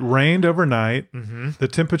fact, it rained overnight. Mm-hmm. The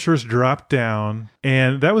temperatures dropped down.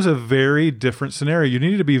 And that was a very different scenario. You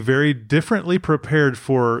needed to be very differently prepared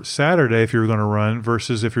for Saturday if you were going to run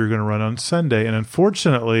versus if you were going to run on Sunday. And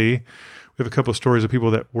unfortunately, we have a couple of stories of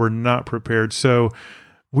people that were not prepared. So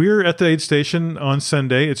we're at the aid station on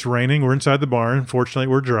Sunday. It's raining. We're inside the barn. Fortunately,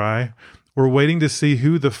 we're dry. We're waiting to see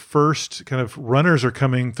who the first kind of runners are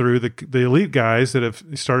coming through, the elite guys that have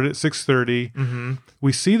started at 6:30. Mm-hmm.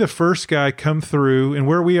 We see the first guy come through, and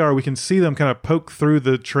where we are, we can see them kind of poke through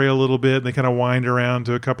the trail a little bit, and they kind of wind around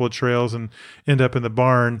to a couple of trails and end up in the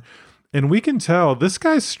barn. And we can tell this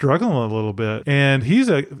guy's struggling a little bit. And he's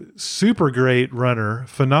a super great runner,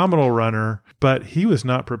 phenomenal runner, but he was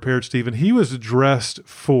not prepared, Stephen. He was dressed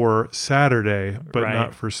for Saturday, but Right.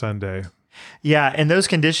 not for Sunday. Yeah, in those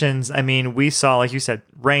conditions, I mean, we saw, like you said,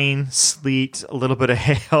 rain, sleet, a little bit of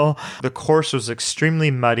hail. The course was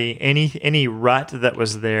extremely muddy. Any rut that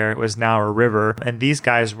was there was now a river, and these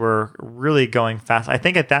guys were really going fast. I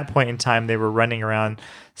think at that point in time, they were running around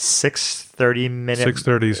 6:30 minutes.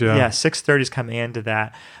 6:30s, yeah. Yeah, 6:30s coming into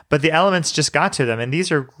that. But the elements just got to them, and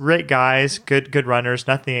these are great guys, good runners,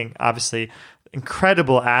 nothing, obviously,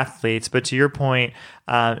 incredible athletes, but to your point,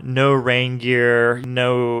 no rain gear,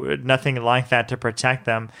 nothing like that to protect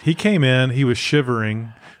them. He came in, he was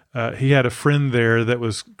shivering. He had a friend there that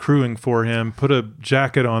was crewing for him, put a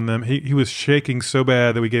jacket on them. He was shaking so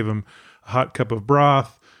bad that we gave him a hot cup of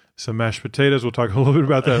broth, some mashed potatoes. We'll talk a little bit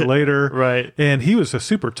about that later. Right. And he was a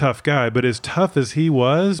super tough guy, but as tough as he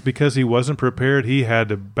was, because he wasn't prepared, he had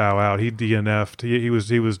to bow out. He DNF'd.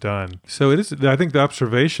 He was done. So it is. I think the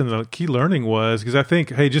observation, the key learning was, because I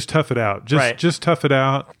think, hey, just tough it out. Just tough it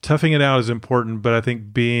out. Toughing it out is important, but I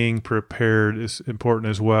think being prepared is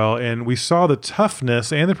important as well. And we saw the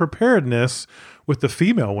toughness and the preparedness with the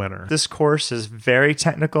female winner. This course is very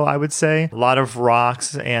technical, I would say. A lot of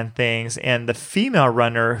rocks and things. And the female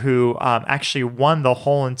runner who actually won the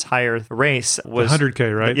whole entire race was... The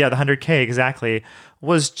 100K, right? Yeah, the 100K, exactly.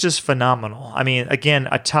 Was just phenomenal. I mean, again,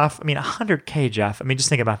 100K, Jeff. I mean, just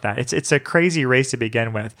think about that. It's a crazy race to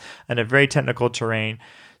begin with and a very technical terrain.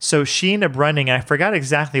 So she ended up running, and I forgot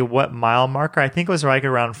exactly what mile marker. I think it was like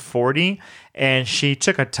around 40, and she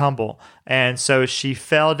took a tumble. And so she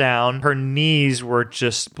fell down. Her knees were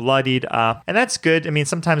just bloodied up. And that's good. I mean,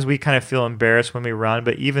 sometimes we kind of feel embarrassed when we run,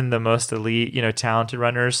 but even the most elite, talented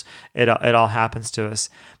runners, it all happens to us.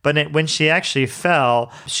 But when she actually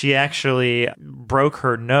fell, she actually broke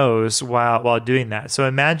her nose while doing that. So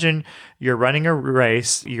imagine you're running a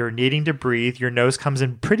race, you're needing to breathe, your nose comes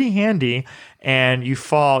in pretty handy, and you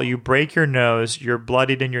fall, you break your nose, you're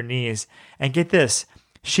bloodied in your knees. And get this,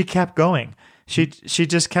 she kept going. She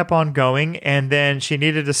just kept on going, and then she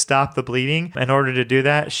needed to stop the bleeding. In order to do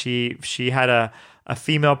that, she had a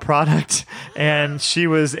female product, and she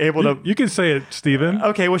was able to... You can say it, Stephen.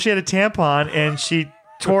 Okay, well, she had a tampon, and she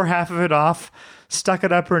tore half of it off, stuck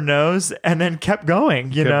it up her nose, and then kept going,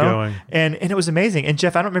 going. And it was amazing. And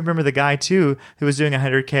Jeff, I don't remember the guy too who was doing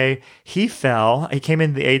 100K. He fell. He came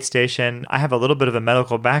into the aid station. I have a little bit of a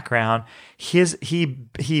medical background. He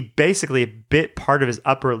basically bit part of his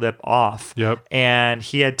upper lip off. Yep. And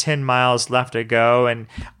he had 10 miles left to go, and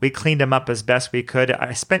we cleaned him up as best we could.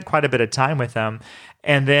 I spent quite a bit of time with him.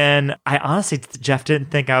 And then I honestly, Jeff,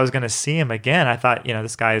 didn't think I was going to see him again. I thought,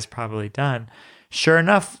 this guy is probably done. Sure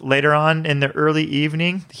enough, later on in the early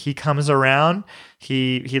evening, he comes around.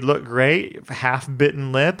 He looked great,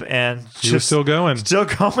 half-bitten lip, and he was still going. Still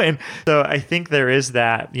going. So I think there is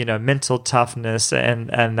that, mental toughness and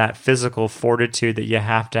that physical fortitude that you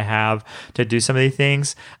have to do some of these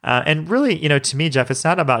things. And really, to me, Jeff, it's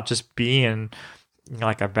not about just being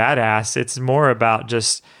like a badass. It's more about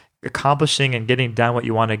just accomplishing and getting done what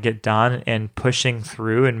you want to get done and pushing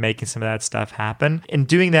through and making some of that stuff happen, and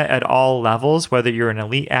doing that at all levels, whether you're an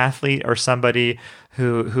elite athlete or somebody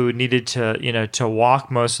who needed to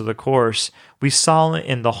walk most of the course. We saw it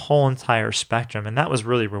in the whole entire spectrum, and that was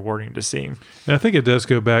really rewarding to see. And I think it does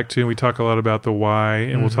go back to, and we talk a lot about the why,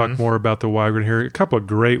 and we'll talk more about the why. We're going to hear a couple of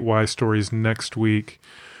great why stories next week.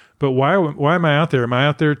 But why am I out there? Am I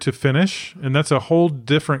out there to finish? And that's a whole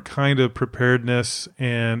different kind of preparedness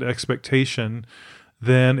and expectation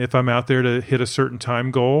than if I'm out there to hit a certain time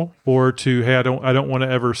goal, or to, hey, I don't want to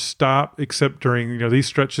ever stop except during these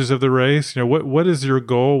stretches of the race. What is your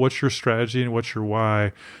goal? What's your strategy, and what's your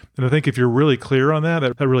why? And I think if you're really clear on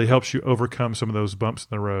that really helps you overcome some of those bumps in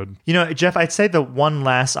the road. Jeff, I'd say the one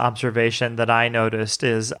last observation that I noticed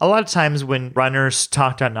is a lot of times when runners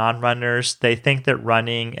talk to non-runners, they think that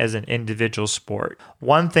running is an individual sport.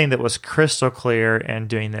 One thing that was crystal clear in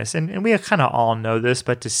doing this, and we kind of all know this,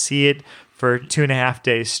 but to see it for 2.5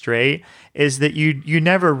 days straight, is that you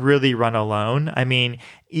never really run alone. I mean,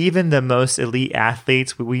 even the most elite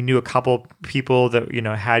athletes, we knew a couple people that,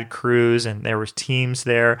 had crews, and there was teams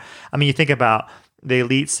there. I mean, you think about the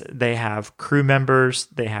elites, they have crew members,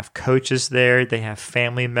 they have coaches there, they have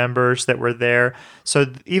family members that were there. So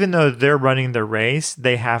even though they're running the race,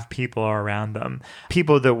 they have people around them.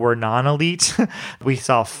 People that were non-elite, we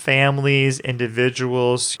saw families,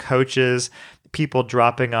 individuals, coaches, people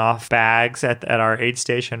dropping off bags at our aid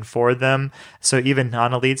station for them. So even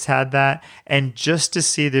non-elites had that. And just to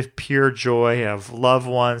see the pure joy of loved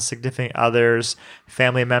ones, significant others,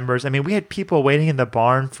 family members. I mean, we had people waiting in the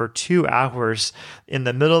barn for 2 hours in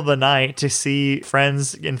the middle of the night to see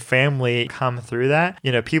friends and family come through that.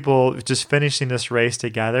 You know, people just finishing this race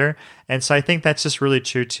together. And so I think that's just really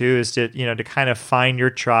true too, is to, you know, to kind of find your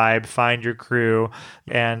tribe, find your crew,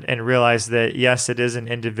 and realize that yes, it is an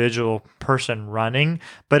individual person running,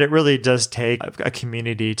 but it really does take a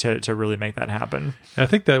community to really make that happen. I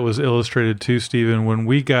think that was illustrated too, Stephen, when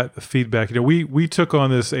we got the feedback. You know, we took on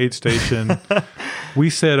this aid station. We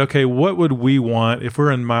said, okay, what would we want if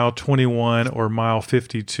we're in mile 21 or mile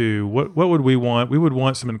 52? What would we want? We would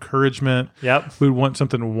want some encouragement. Yep. We would want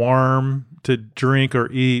something warm to drink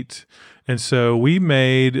or eat. And so we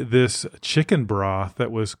made this chicken broth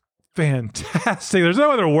that was fantastic. There's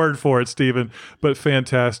no other word for it, Stephen, but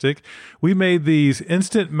fantastic. We made these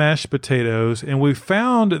instant mashed potatoes, and we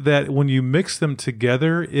found that when you mix them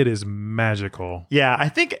together, it is magical. Yeah, I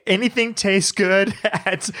think anything tastes good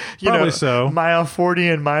at mile 40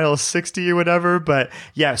 and mile 60 or whatever. But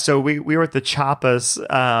yeah, so we were at the Chappas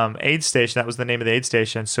aid station. That was the name of the aid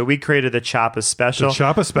station. So we created the Chappas special. The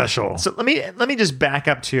Chappas special. So let me just back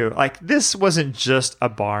up to, like, this wasn't just a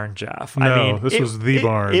barn, Jeff. No, I mean, this was the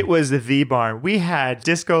barn. It was the barn. We had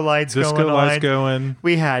disco lights going.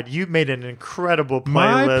 We had, you made an incredible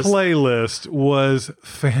playlist. My playlist was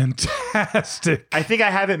fantastic. I think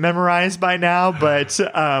I have it memorized by now, but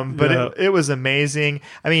Yeah. it was amazing.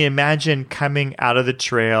 I mean, imagine coming out of the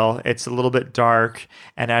trail. It's a little bit dark,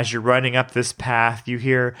 and as you're running up this path, you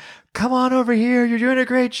hear, "Come on over here. You're doing a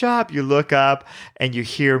great job." You look up and you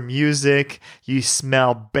hear music. You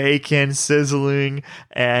smell bacon sizzling,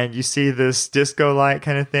 and you see this disco light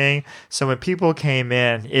kind of thing. So when people came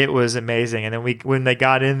in, it was amazing. And then when they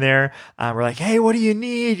got in there, we're like, "Hey, what do you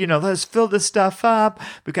need? You know, let's fill this stuff up.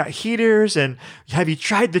 We've got heaters, and have you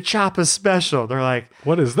tried the Chappas special?" They're like,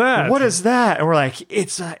 "What is that? What is that?" And we're like,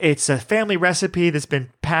 "It's a family recipe that's been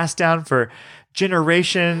passed down for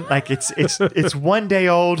generation, like it's 1 day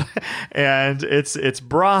old, and it's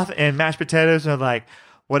broth and mashed potatoes." And like,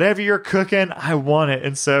 whatever you're cooking, I want it.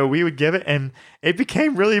 And so we would give it, and it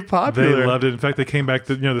became really popular. They loved it. In fact, they came back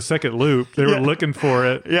to, the second loop. They were looking for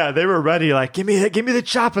it. Yeah, they were ready. Like, give me the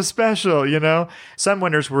Chappas special. You know, some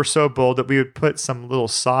winners were so bold that we would put some little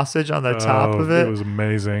sausage on the top of it. It was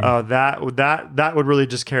amazing. Oh, that would really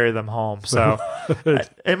just carry them home. So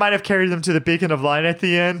it might have carried them to the beacon of light at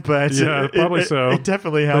the end, but yeah, probably so. It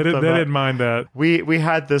definitely helped them. They didn't mind that. We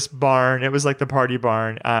had this barn. It was like the party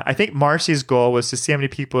barn. I think Marcy's goal was to see how many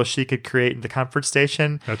people she could create in the comfort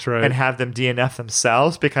station. That's right. And have them DNF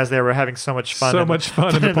themselves, because they were having so much fun. In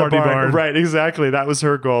the party barn. Right, exactly. That was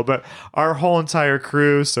her goal. But our whole entire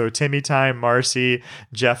crew, so Timmy Time, Marcy,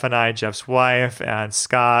 Jeff and I, Jeff's wife, and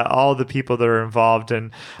Scott, all the people that are involved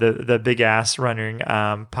in the Big Ass Running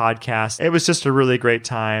podcast. It was just a really great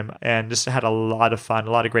time, and just had a lot of fun,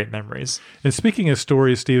 a lot of great memories. And speaking of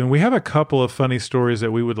stories, Stephen, we have a couple of funny stories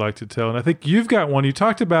that we would like to tell. And I think you've got one. You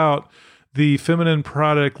talked about the feminine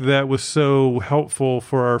product that was so helpful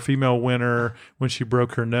for our female winner when she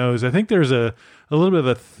broke her nose. I think there's a little bit of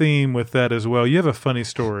a theme with that as well. You have a funny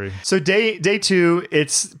story. So day 2,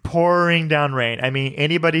 it's pouring down rain. I mean,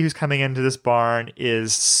 anybody who's coming into this barn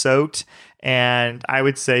is soaked. And I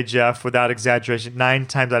would say, Jeff, without exaggeration, 9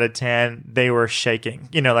 times out of 10, they were shaking,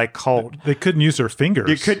 like cold. They couldn't use their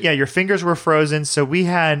fingers. Your fingers were frozen. So we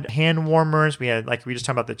had hand warmers. We had, we just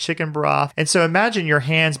talked about the chicken broth. And so imagine your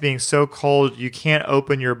hands being so cold, you can't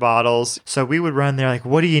open your bottles. So we would run there like,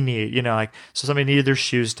 what do you need? So somebody needed their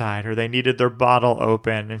shoes tied, or they needed their bottle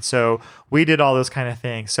open. And so we did all those kind of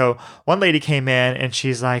things. So one lady came in and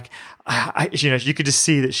she's like, you could just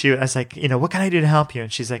see that I was like, what can I do to help you?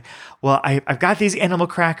 And she's like, well, I've got these animal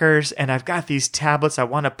crackers and I've got these tablets. I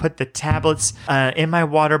want to put the tablets in my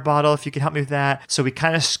water bottle. If you could help me with that. So we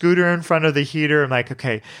kind of scoot her in front of the heater. I'm like,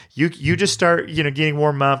 okay, you just start, getting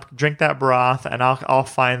warm up, drink that broth, and I'll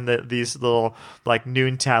find these little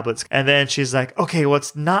noon tablets. And then she's like, okay, well,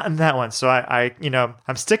 it's not in that one. So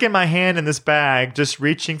I'm sticking my hand in this bag, just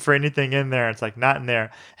reaching for anything in there. It's like, not in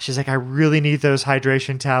there. She's like, I really need those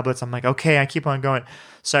hydration tablets. I'm like, okay, I keep on going.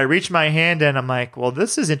 So I reach my hand in. I'm like, well,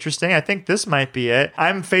 this is interesting. I think this might be it.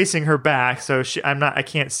 I'm facing her back, so I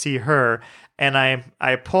can't see her. And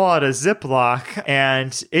I pull out a Ziploc,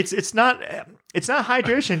 and it's not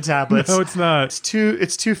hydration tablets. No, it's not.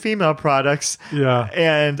 It's two female products. Yeah.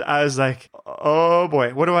 And I was like, oh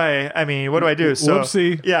boy, what do I do? So,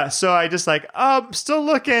 Whoopsie. yeah, so I just like, I'm still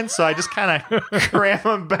looking. So I just kind of cram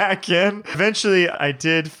them back in. Eventually, I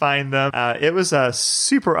did find them. It was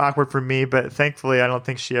super awkward for me, but thankfully, I don't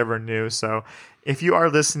think she ever knew. So if you are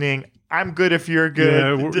listening, I'm good if you're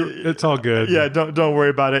good. Yeah, it's all good. Yeah, don't worry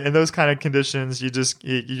about it. In those kind of conditions, you just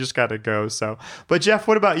got to go. So, but Jeff,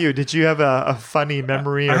 what about you? Did you have a funny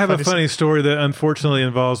memory? I have a funny story that unfortunately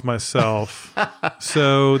involves myself.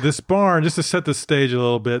 So this barn, just to set the stage a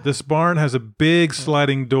little bit, this barn has a big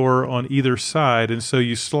sliding door on either side, and so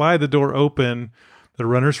you slide the door open. The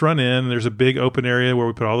runners run in, and there's a big open area where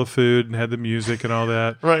we put all the food and had the music and all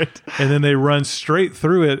that. Right. And then they run straight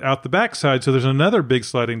through it out the backside. So there's another big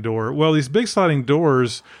sliding door. Well, these big sliding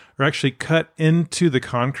doors are actually cut into the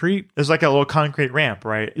concrete. There's like a little concrete ramp,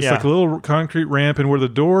 right? It's like a little concrete ramp, and where the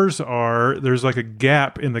doors are, there's like a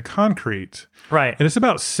gap in the concrete. Right. And it's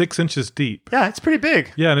about 6 inches deep. Yeah, it's pretty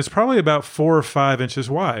big. Yeah, and it's probably about 4 or 5 inches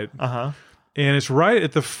wide. Uh-huh. And it's right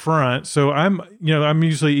at the front. So I'm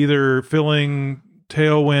usually either filling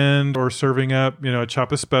tailwind or serving up, a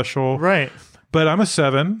Chapa special. Right. But I'm a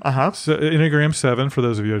 7. Uh-huh. So, Enneagram 7, for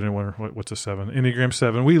those of you who didn't wonder what's a 7. Enneagram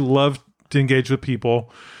 7. We love to engage with people.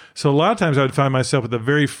 So a lot of times I would find myself at the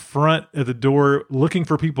very front of the door looking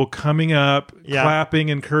for people coming up, clapping,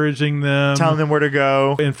 encouraging them. Telling them where to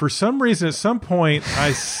go. And for some reason, at some point,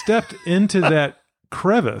 I stepped into that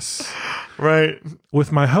crevice Right.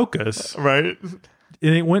 with my Hokas. Right.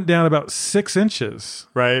 And it went down about 6 inches.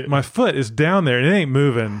 Right. My foot is down there and it ain't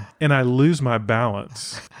moving. And I lose my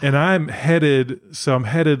balance. And I'm headed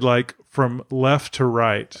like from left to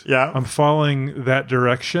right. Yeah. I'm following that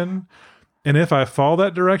direction. And if I fall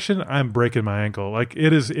that direction, I'm breaking my ankle. Like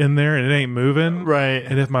it is in there and it ain't moving. Right.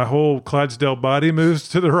 And if my whole Clydesdale body moves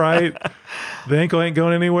to the right, the ankle ain't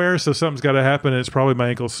going anywhere. So something's got to happen. And it's probably my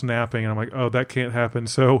ankle snapping. And I'm like, oh, that can't happen.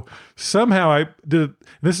 So somehow I did.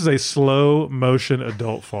 This is a slow motion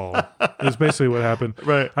adult fall. Is basically what happened.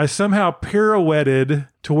 Right. I somehow pirouetted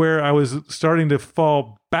to where I was starting to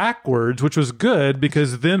fall backwards, which was good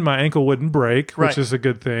because then my ankle wouldn't break, which Right. is a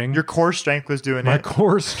good thing. Your core strength was doing My it.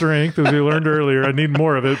 core strength, as we learned earlier, I need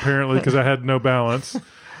more of it apparently because I had no balance.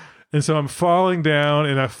 And so I'm falling down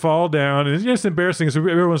and I fall down and it's just embarrassing. So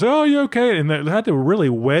everyone's like, oh, you okay? And I had to really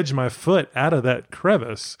wedge my foot out of that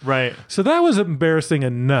crevice. Right. So that was embarrassing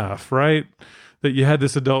enough, right? That you had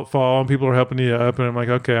this adult fall and people are helping you up. And I'm like,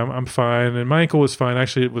 okay, I'm fine. And my ankle was fine.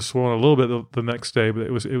 Actually, it was swollen a little bit the next day, but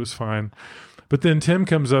it was fine. But then Tim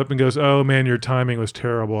comes up and goes, oh, man, your timing was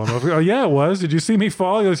terrible. I'm like, oh, yeah, it was. Did you see me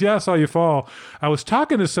fall? He goes, yeah, I saw you fall. I was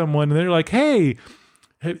talking to someone and they're like, hey,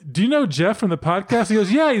 do you know Jeff from the podcast? He goes,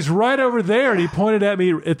 yeah, he's right over there. And he pointed at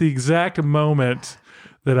me at the exact moment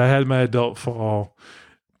that I had my adult fall.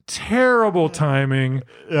 Terrible timing.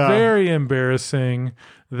 Yeah. Very embarrassing.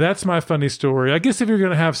 That's my funny story. I guess if you're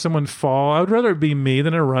going to have someone fall, I would rather it be me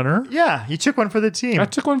than a runner. Yeah, you took one for the team. I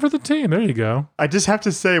took one for the team. There you go. I just have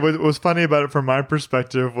to say, what was funny about it from my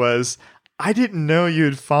perspective was I didn't know you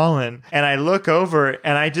had fallen. And I look over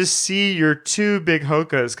and I just see your two big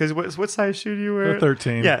Hokas. Because what size shoe do you wear?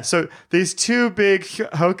 13. Yeah, so these two big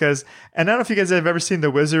Hokas. And I don't know if you guys have ever seen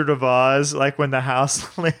The Wizard of Oz, like when the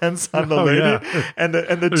house lands on the Oh, lady yeah. and the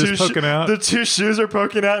They're two just poking out. the two shoes are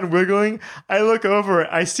poking out and wiggling. I look over,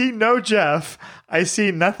 I see no Jeff. I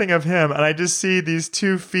see nothing of him, and I just see these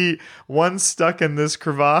 2 feet, one stuck in this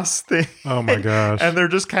crevasse thing. Oh, my gosh. And they're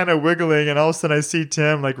just kind of wiggling, and all of a sudden I see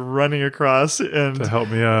Tim like running across and To help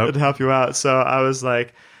me up. to help you out. So I was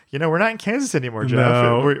like, we're not in Kansas anymore, Jeff.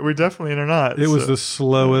 No. We're definitely are not. It was So, the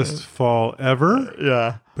slowest fall ever,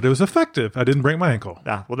 yeah. but it was effective. I didn't break my ankle.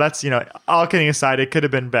 Yeah. Well, that's all kidding aside, it could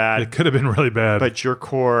have been bad. It could have been really bad. But your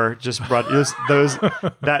core just brought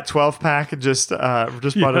that 12 pack just brought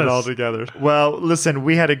it Yes. all together. Well, listen,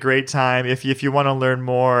 we had a great time. If you want to learn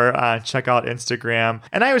more, check out Instagram.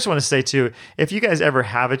 And I just want to say too, if you guys ever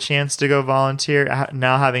have a chance to go volunteer,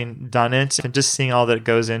 now having done it and just seeing all that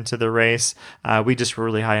goes into the race, we just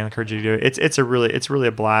really highly encourage you to do it. It's really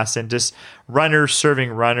a blast, and just runners serving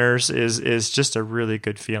runners is just a really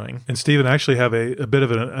good feeling. And Stephen, I actually have a bit of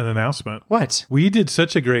an announcement. What? We did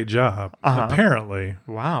such a great job, apparently,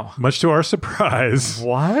 Wow. much to our surprise,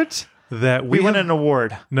 What? that We won have- an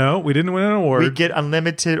award. No, we didn't win an award. We get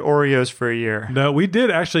unlimited Oreos for a year. No, we did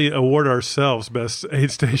actually award ourselves best aid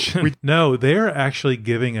station. No, they're actually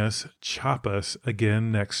giving us Chapas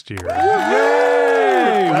again next year.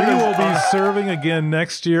 We will be serving again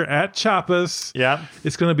next year at Chapas. Yeah.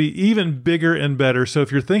 It's going to be even bigger and better. So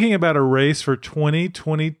if you're thinking about a race for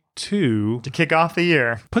 2022, 2. To kick off the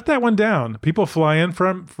year. Put that one down. People fly in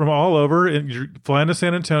from all over. And you're flying to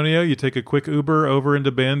San Antonio. You take a quick Uber over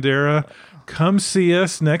into Bandera. Come see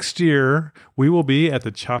us next year. We will be at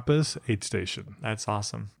the Chiapas aid station. That's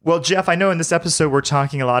awesome. Well, Jeff, I know in this episode we're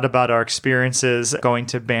talking a lot about our experiences going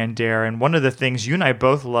to Bandera, and one of the things you and I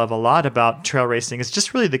both love a lot about trail racing is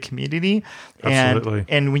just really the community. Absolutely.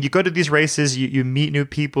 And when you go to these races, you meet new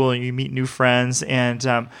people and you meet new friends. And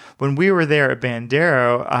when we were there at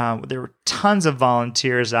Bandera, there were tons of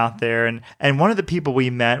volunteers out there, and one of the people we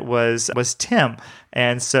met was Tim.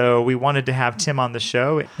 And so we wanted to have Tim on the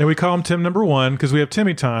show. And we call him Tim number 1 because we have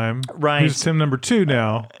Timmy time. Right. Who's Tim number 2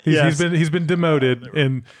 now. Yes. He's been demoted,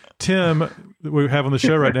 and Tim that we have on the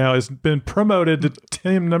show right now has been promoted to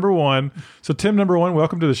Tim number 1. So Tim number 1,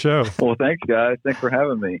 welcome to the show. Well, thanks, guys. Thanks for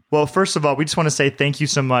having me. Well, first of all, we just want to say thank you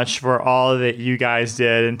so much for all that you guys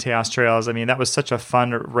did in Tejas Trails. I mean, that was such a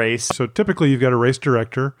fun race. So typically you've got a race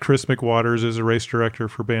director. Chris McWaters is a race director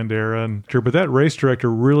for Bandera. But that race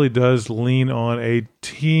director really does lean on a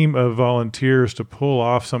team of volunteers to pull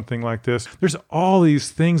off something like this. There's all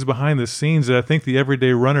these things behind the scenes that I think the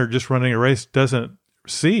everyday runner just running a race doesn't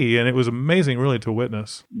see, and it was amazing really to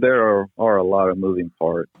witness. There are a lot of moving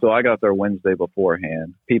parts. So I got there Wednesday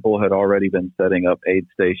beforehand. People had already been setting up aid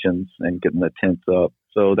stations and getting the tents up.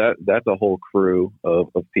 So that's a whole crew of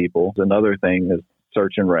people. Another thing is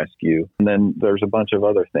search and rescue. And then there's a bunch of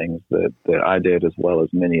other things that I did as well as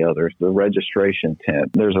many others. The registration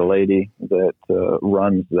tent. There's a lady that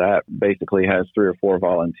runs that, basically has 3 or 4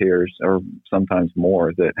 volunteers or sometimes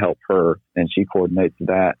more that help her, and she coordinates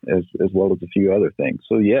that as well as a few other things.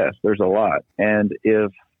 So yes, there's a lot. And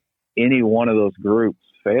if any one of those groups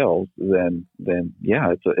fails, then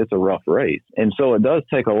yeah, it's a rough race. And so it does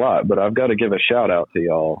take a lot, but I've got to give a shout out to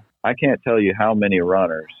y'all. I can't tell you how many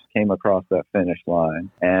runners came across that finish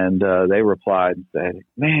line, and they replied and said,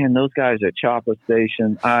 man, those guys at Chiapas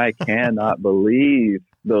Station, I cannot believe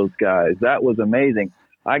those guys. That was amazing.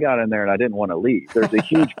 I got in there and I didn't want to leave. There's a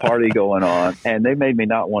huge party going on, and they made me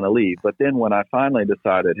not want to leave. But then when I finally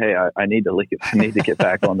decided, hey, I need to leave, I need to get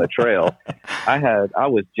back on the trail, I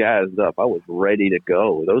was jazzed up. I was ready to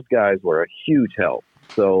go. Those guys were a huge help.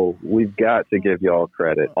 So we've got to give y'all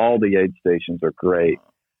credit. All the aid stations are great,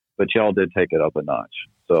 but y'all did take it up a notch.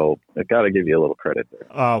 So I got to give you a little credit there.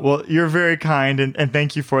 Well, you're very kind, and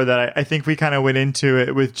thank you for that. I think we kind of went into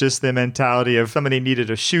it with just the mentality of somebody needed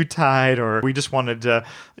a shoe tied, or we just wanted to,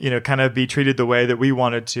 kind of be treated the way that we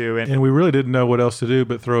wanted to. And we really didn't know what else to do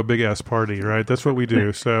but throw a big ass party, right? That's what we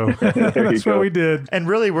do. So that's what we did. And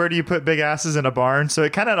really, where do you put big asses in a barn? So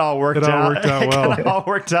it kind of all worked out. It all worked out well. It all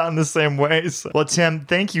worked out in the same ways. Well, Tim,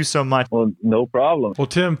 thank you so much. Well, no problem. Well,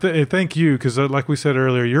 Tim, thank you, because like we said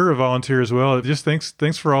earlier, you're a volunteer as well. Just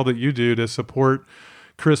thanks for all that you do to support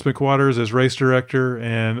Chris McWaters as race director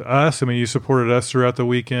and us. I mean, you supported us throughout the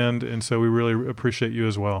weekend, and so we really appreciate you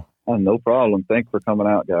as well. Oh, no problem. Thanks for coming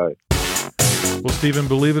out, guys. Well, Stephen,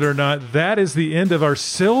 believe it or not, that is the end of our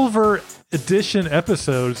silver edition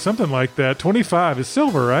episode, something like that. 25 is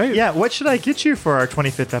silver, right? Yeah. What should I get you for our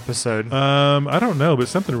 25th episode? I don't know, but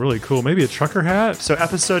something really cool. Maybe a trucker hat. So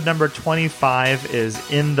episode number 25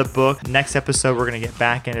 is in the book. Next episode, we're going to get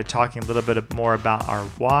back into talking a little bit more about our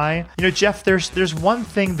why. Jeff, there's one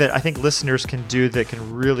thing that I think listeners can do that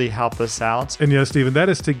can really help us out. And yes, Stephen, that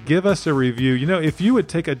is to give us a review. If you would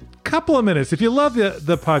take a couple of minutes, if you love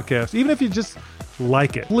the podcast, even if you just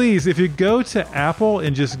like it, please, if you go to Apple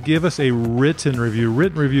and just give us a written review.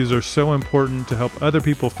 Written reviews are so important to help other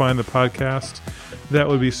people find the podcast. That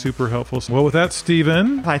would be super helpful. Well, with that,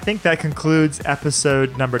 Stephen, I think that concludes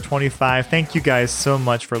episode number 25. Thank you guys so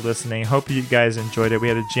much for listening. Hope you guys enjoyed it. We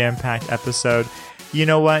had a jam-packed episode. You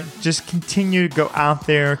know what? Just continue to go out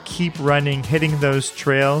there, keep running, hitting those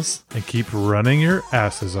trails, and keep running your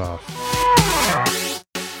asses off.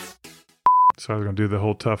 So I was going to do the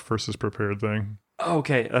whole tough versus prepared thing.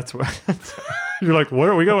 Okay, that's what. You're like,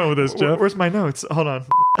 where are we going with this, Jeff? Where's my notes? Hold on.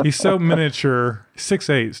 He's so miniature.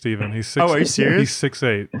 6'8", Stephen. He's 6'8". Oh, are you serious? He's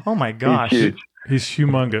 6'8". Oh my gosh. He's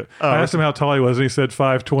humongous. I asked him how tall he was, and he said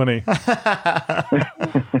 5'20".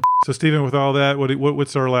 So, Stephen, with all that,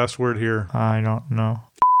 what's our last word here? I don't know.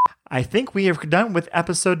 I think we have done with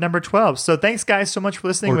episode number 12. So thanks, guys, so much for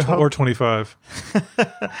listening. Or 25.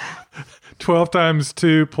 12 times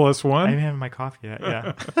 2 plus 1. I haven't had my coffee yet.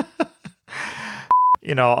 Yeah.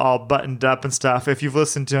 All buttoned up and stuff. If you've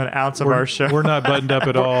listened to an ounce of our show, we're not buttoned up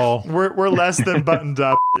at all. We're less than buttoned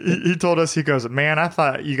up. He told us, he goes, man, I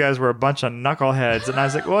thought you guys were a bunch of knuckleheads. And I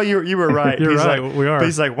was like, well, you were right. You're he's right. Like, we are. But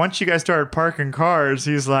he's like, once you guys started parking cars,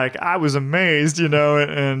 he's like, I was amazed, and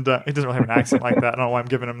he doesn't really have an accent like that. I don't know why I'm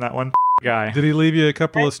giving him that one. Guy. Did he leave you a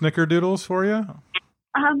couple of snickerdoodles for you?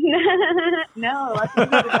 No, let's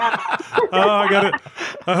move to that. Oh, I got it.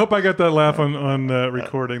 I hope I got that laugh on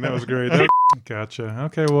recording. That was great. Gotcha.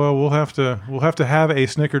 Okay, well, we'll have to have a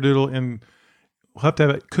snickerdoodle and we'll have to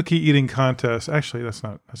have a cookie eating contest. Actually, that's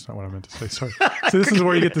not what I meant to say. Sorry. So this is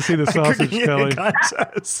where you get to see the sausage, Kelly.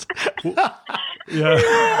 Contest.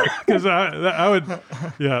 Yeah, because I would.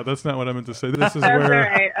 Yeah, that's not what I meant to say. This is That's all where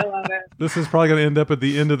right. I love it. this is probably going to end up at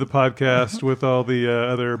the end of the podcast with all the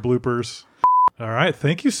other bloopers. All right,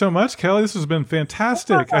 thank you so much, Kelly. This has been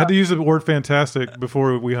fantastic. I had to use the word "fantastic"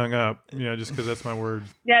 before we hung up. Just because that's my word.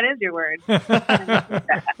 Yeah, it is your word. I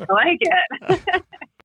like it.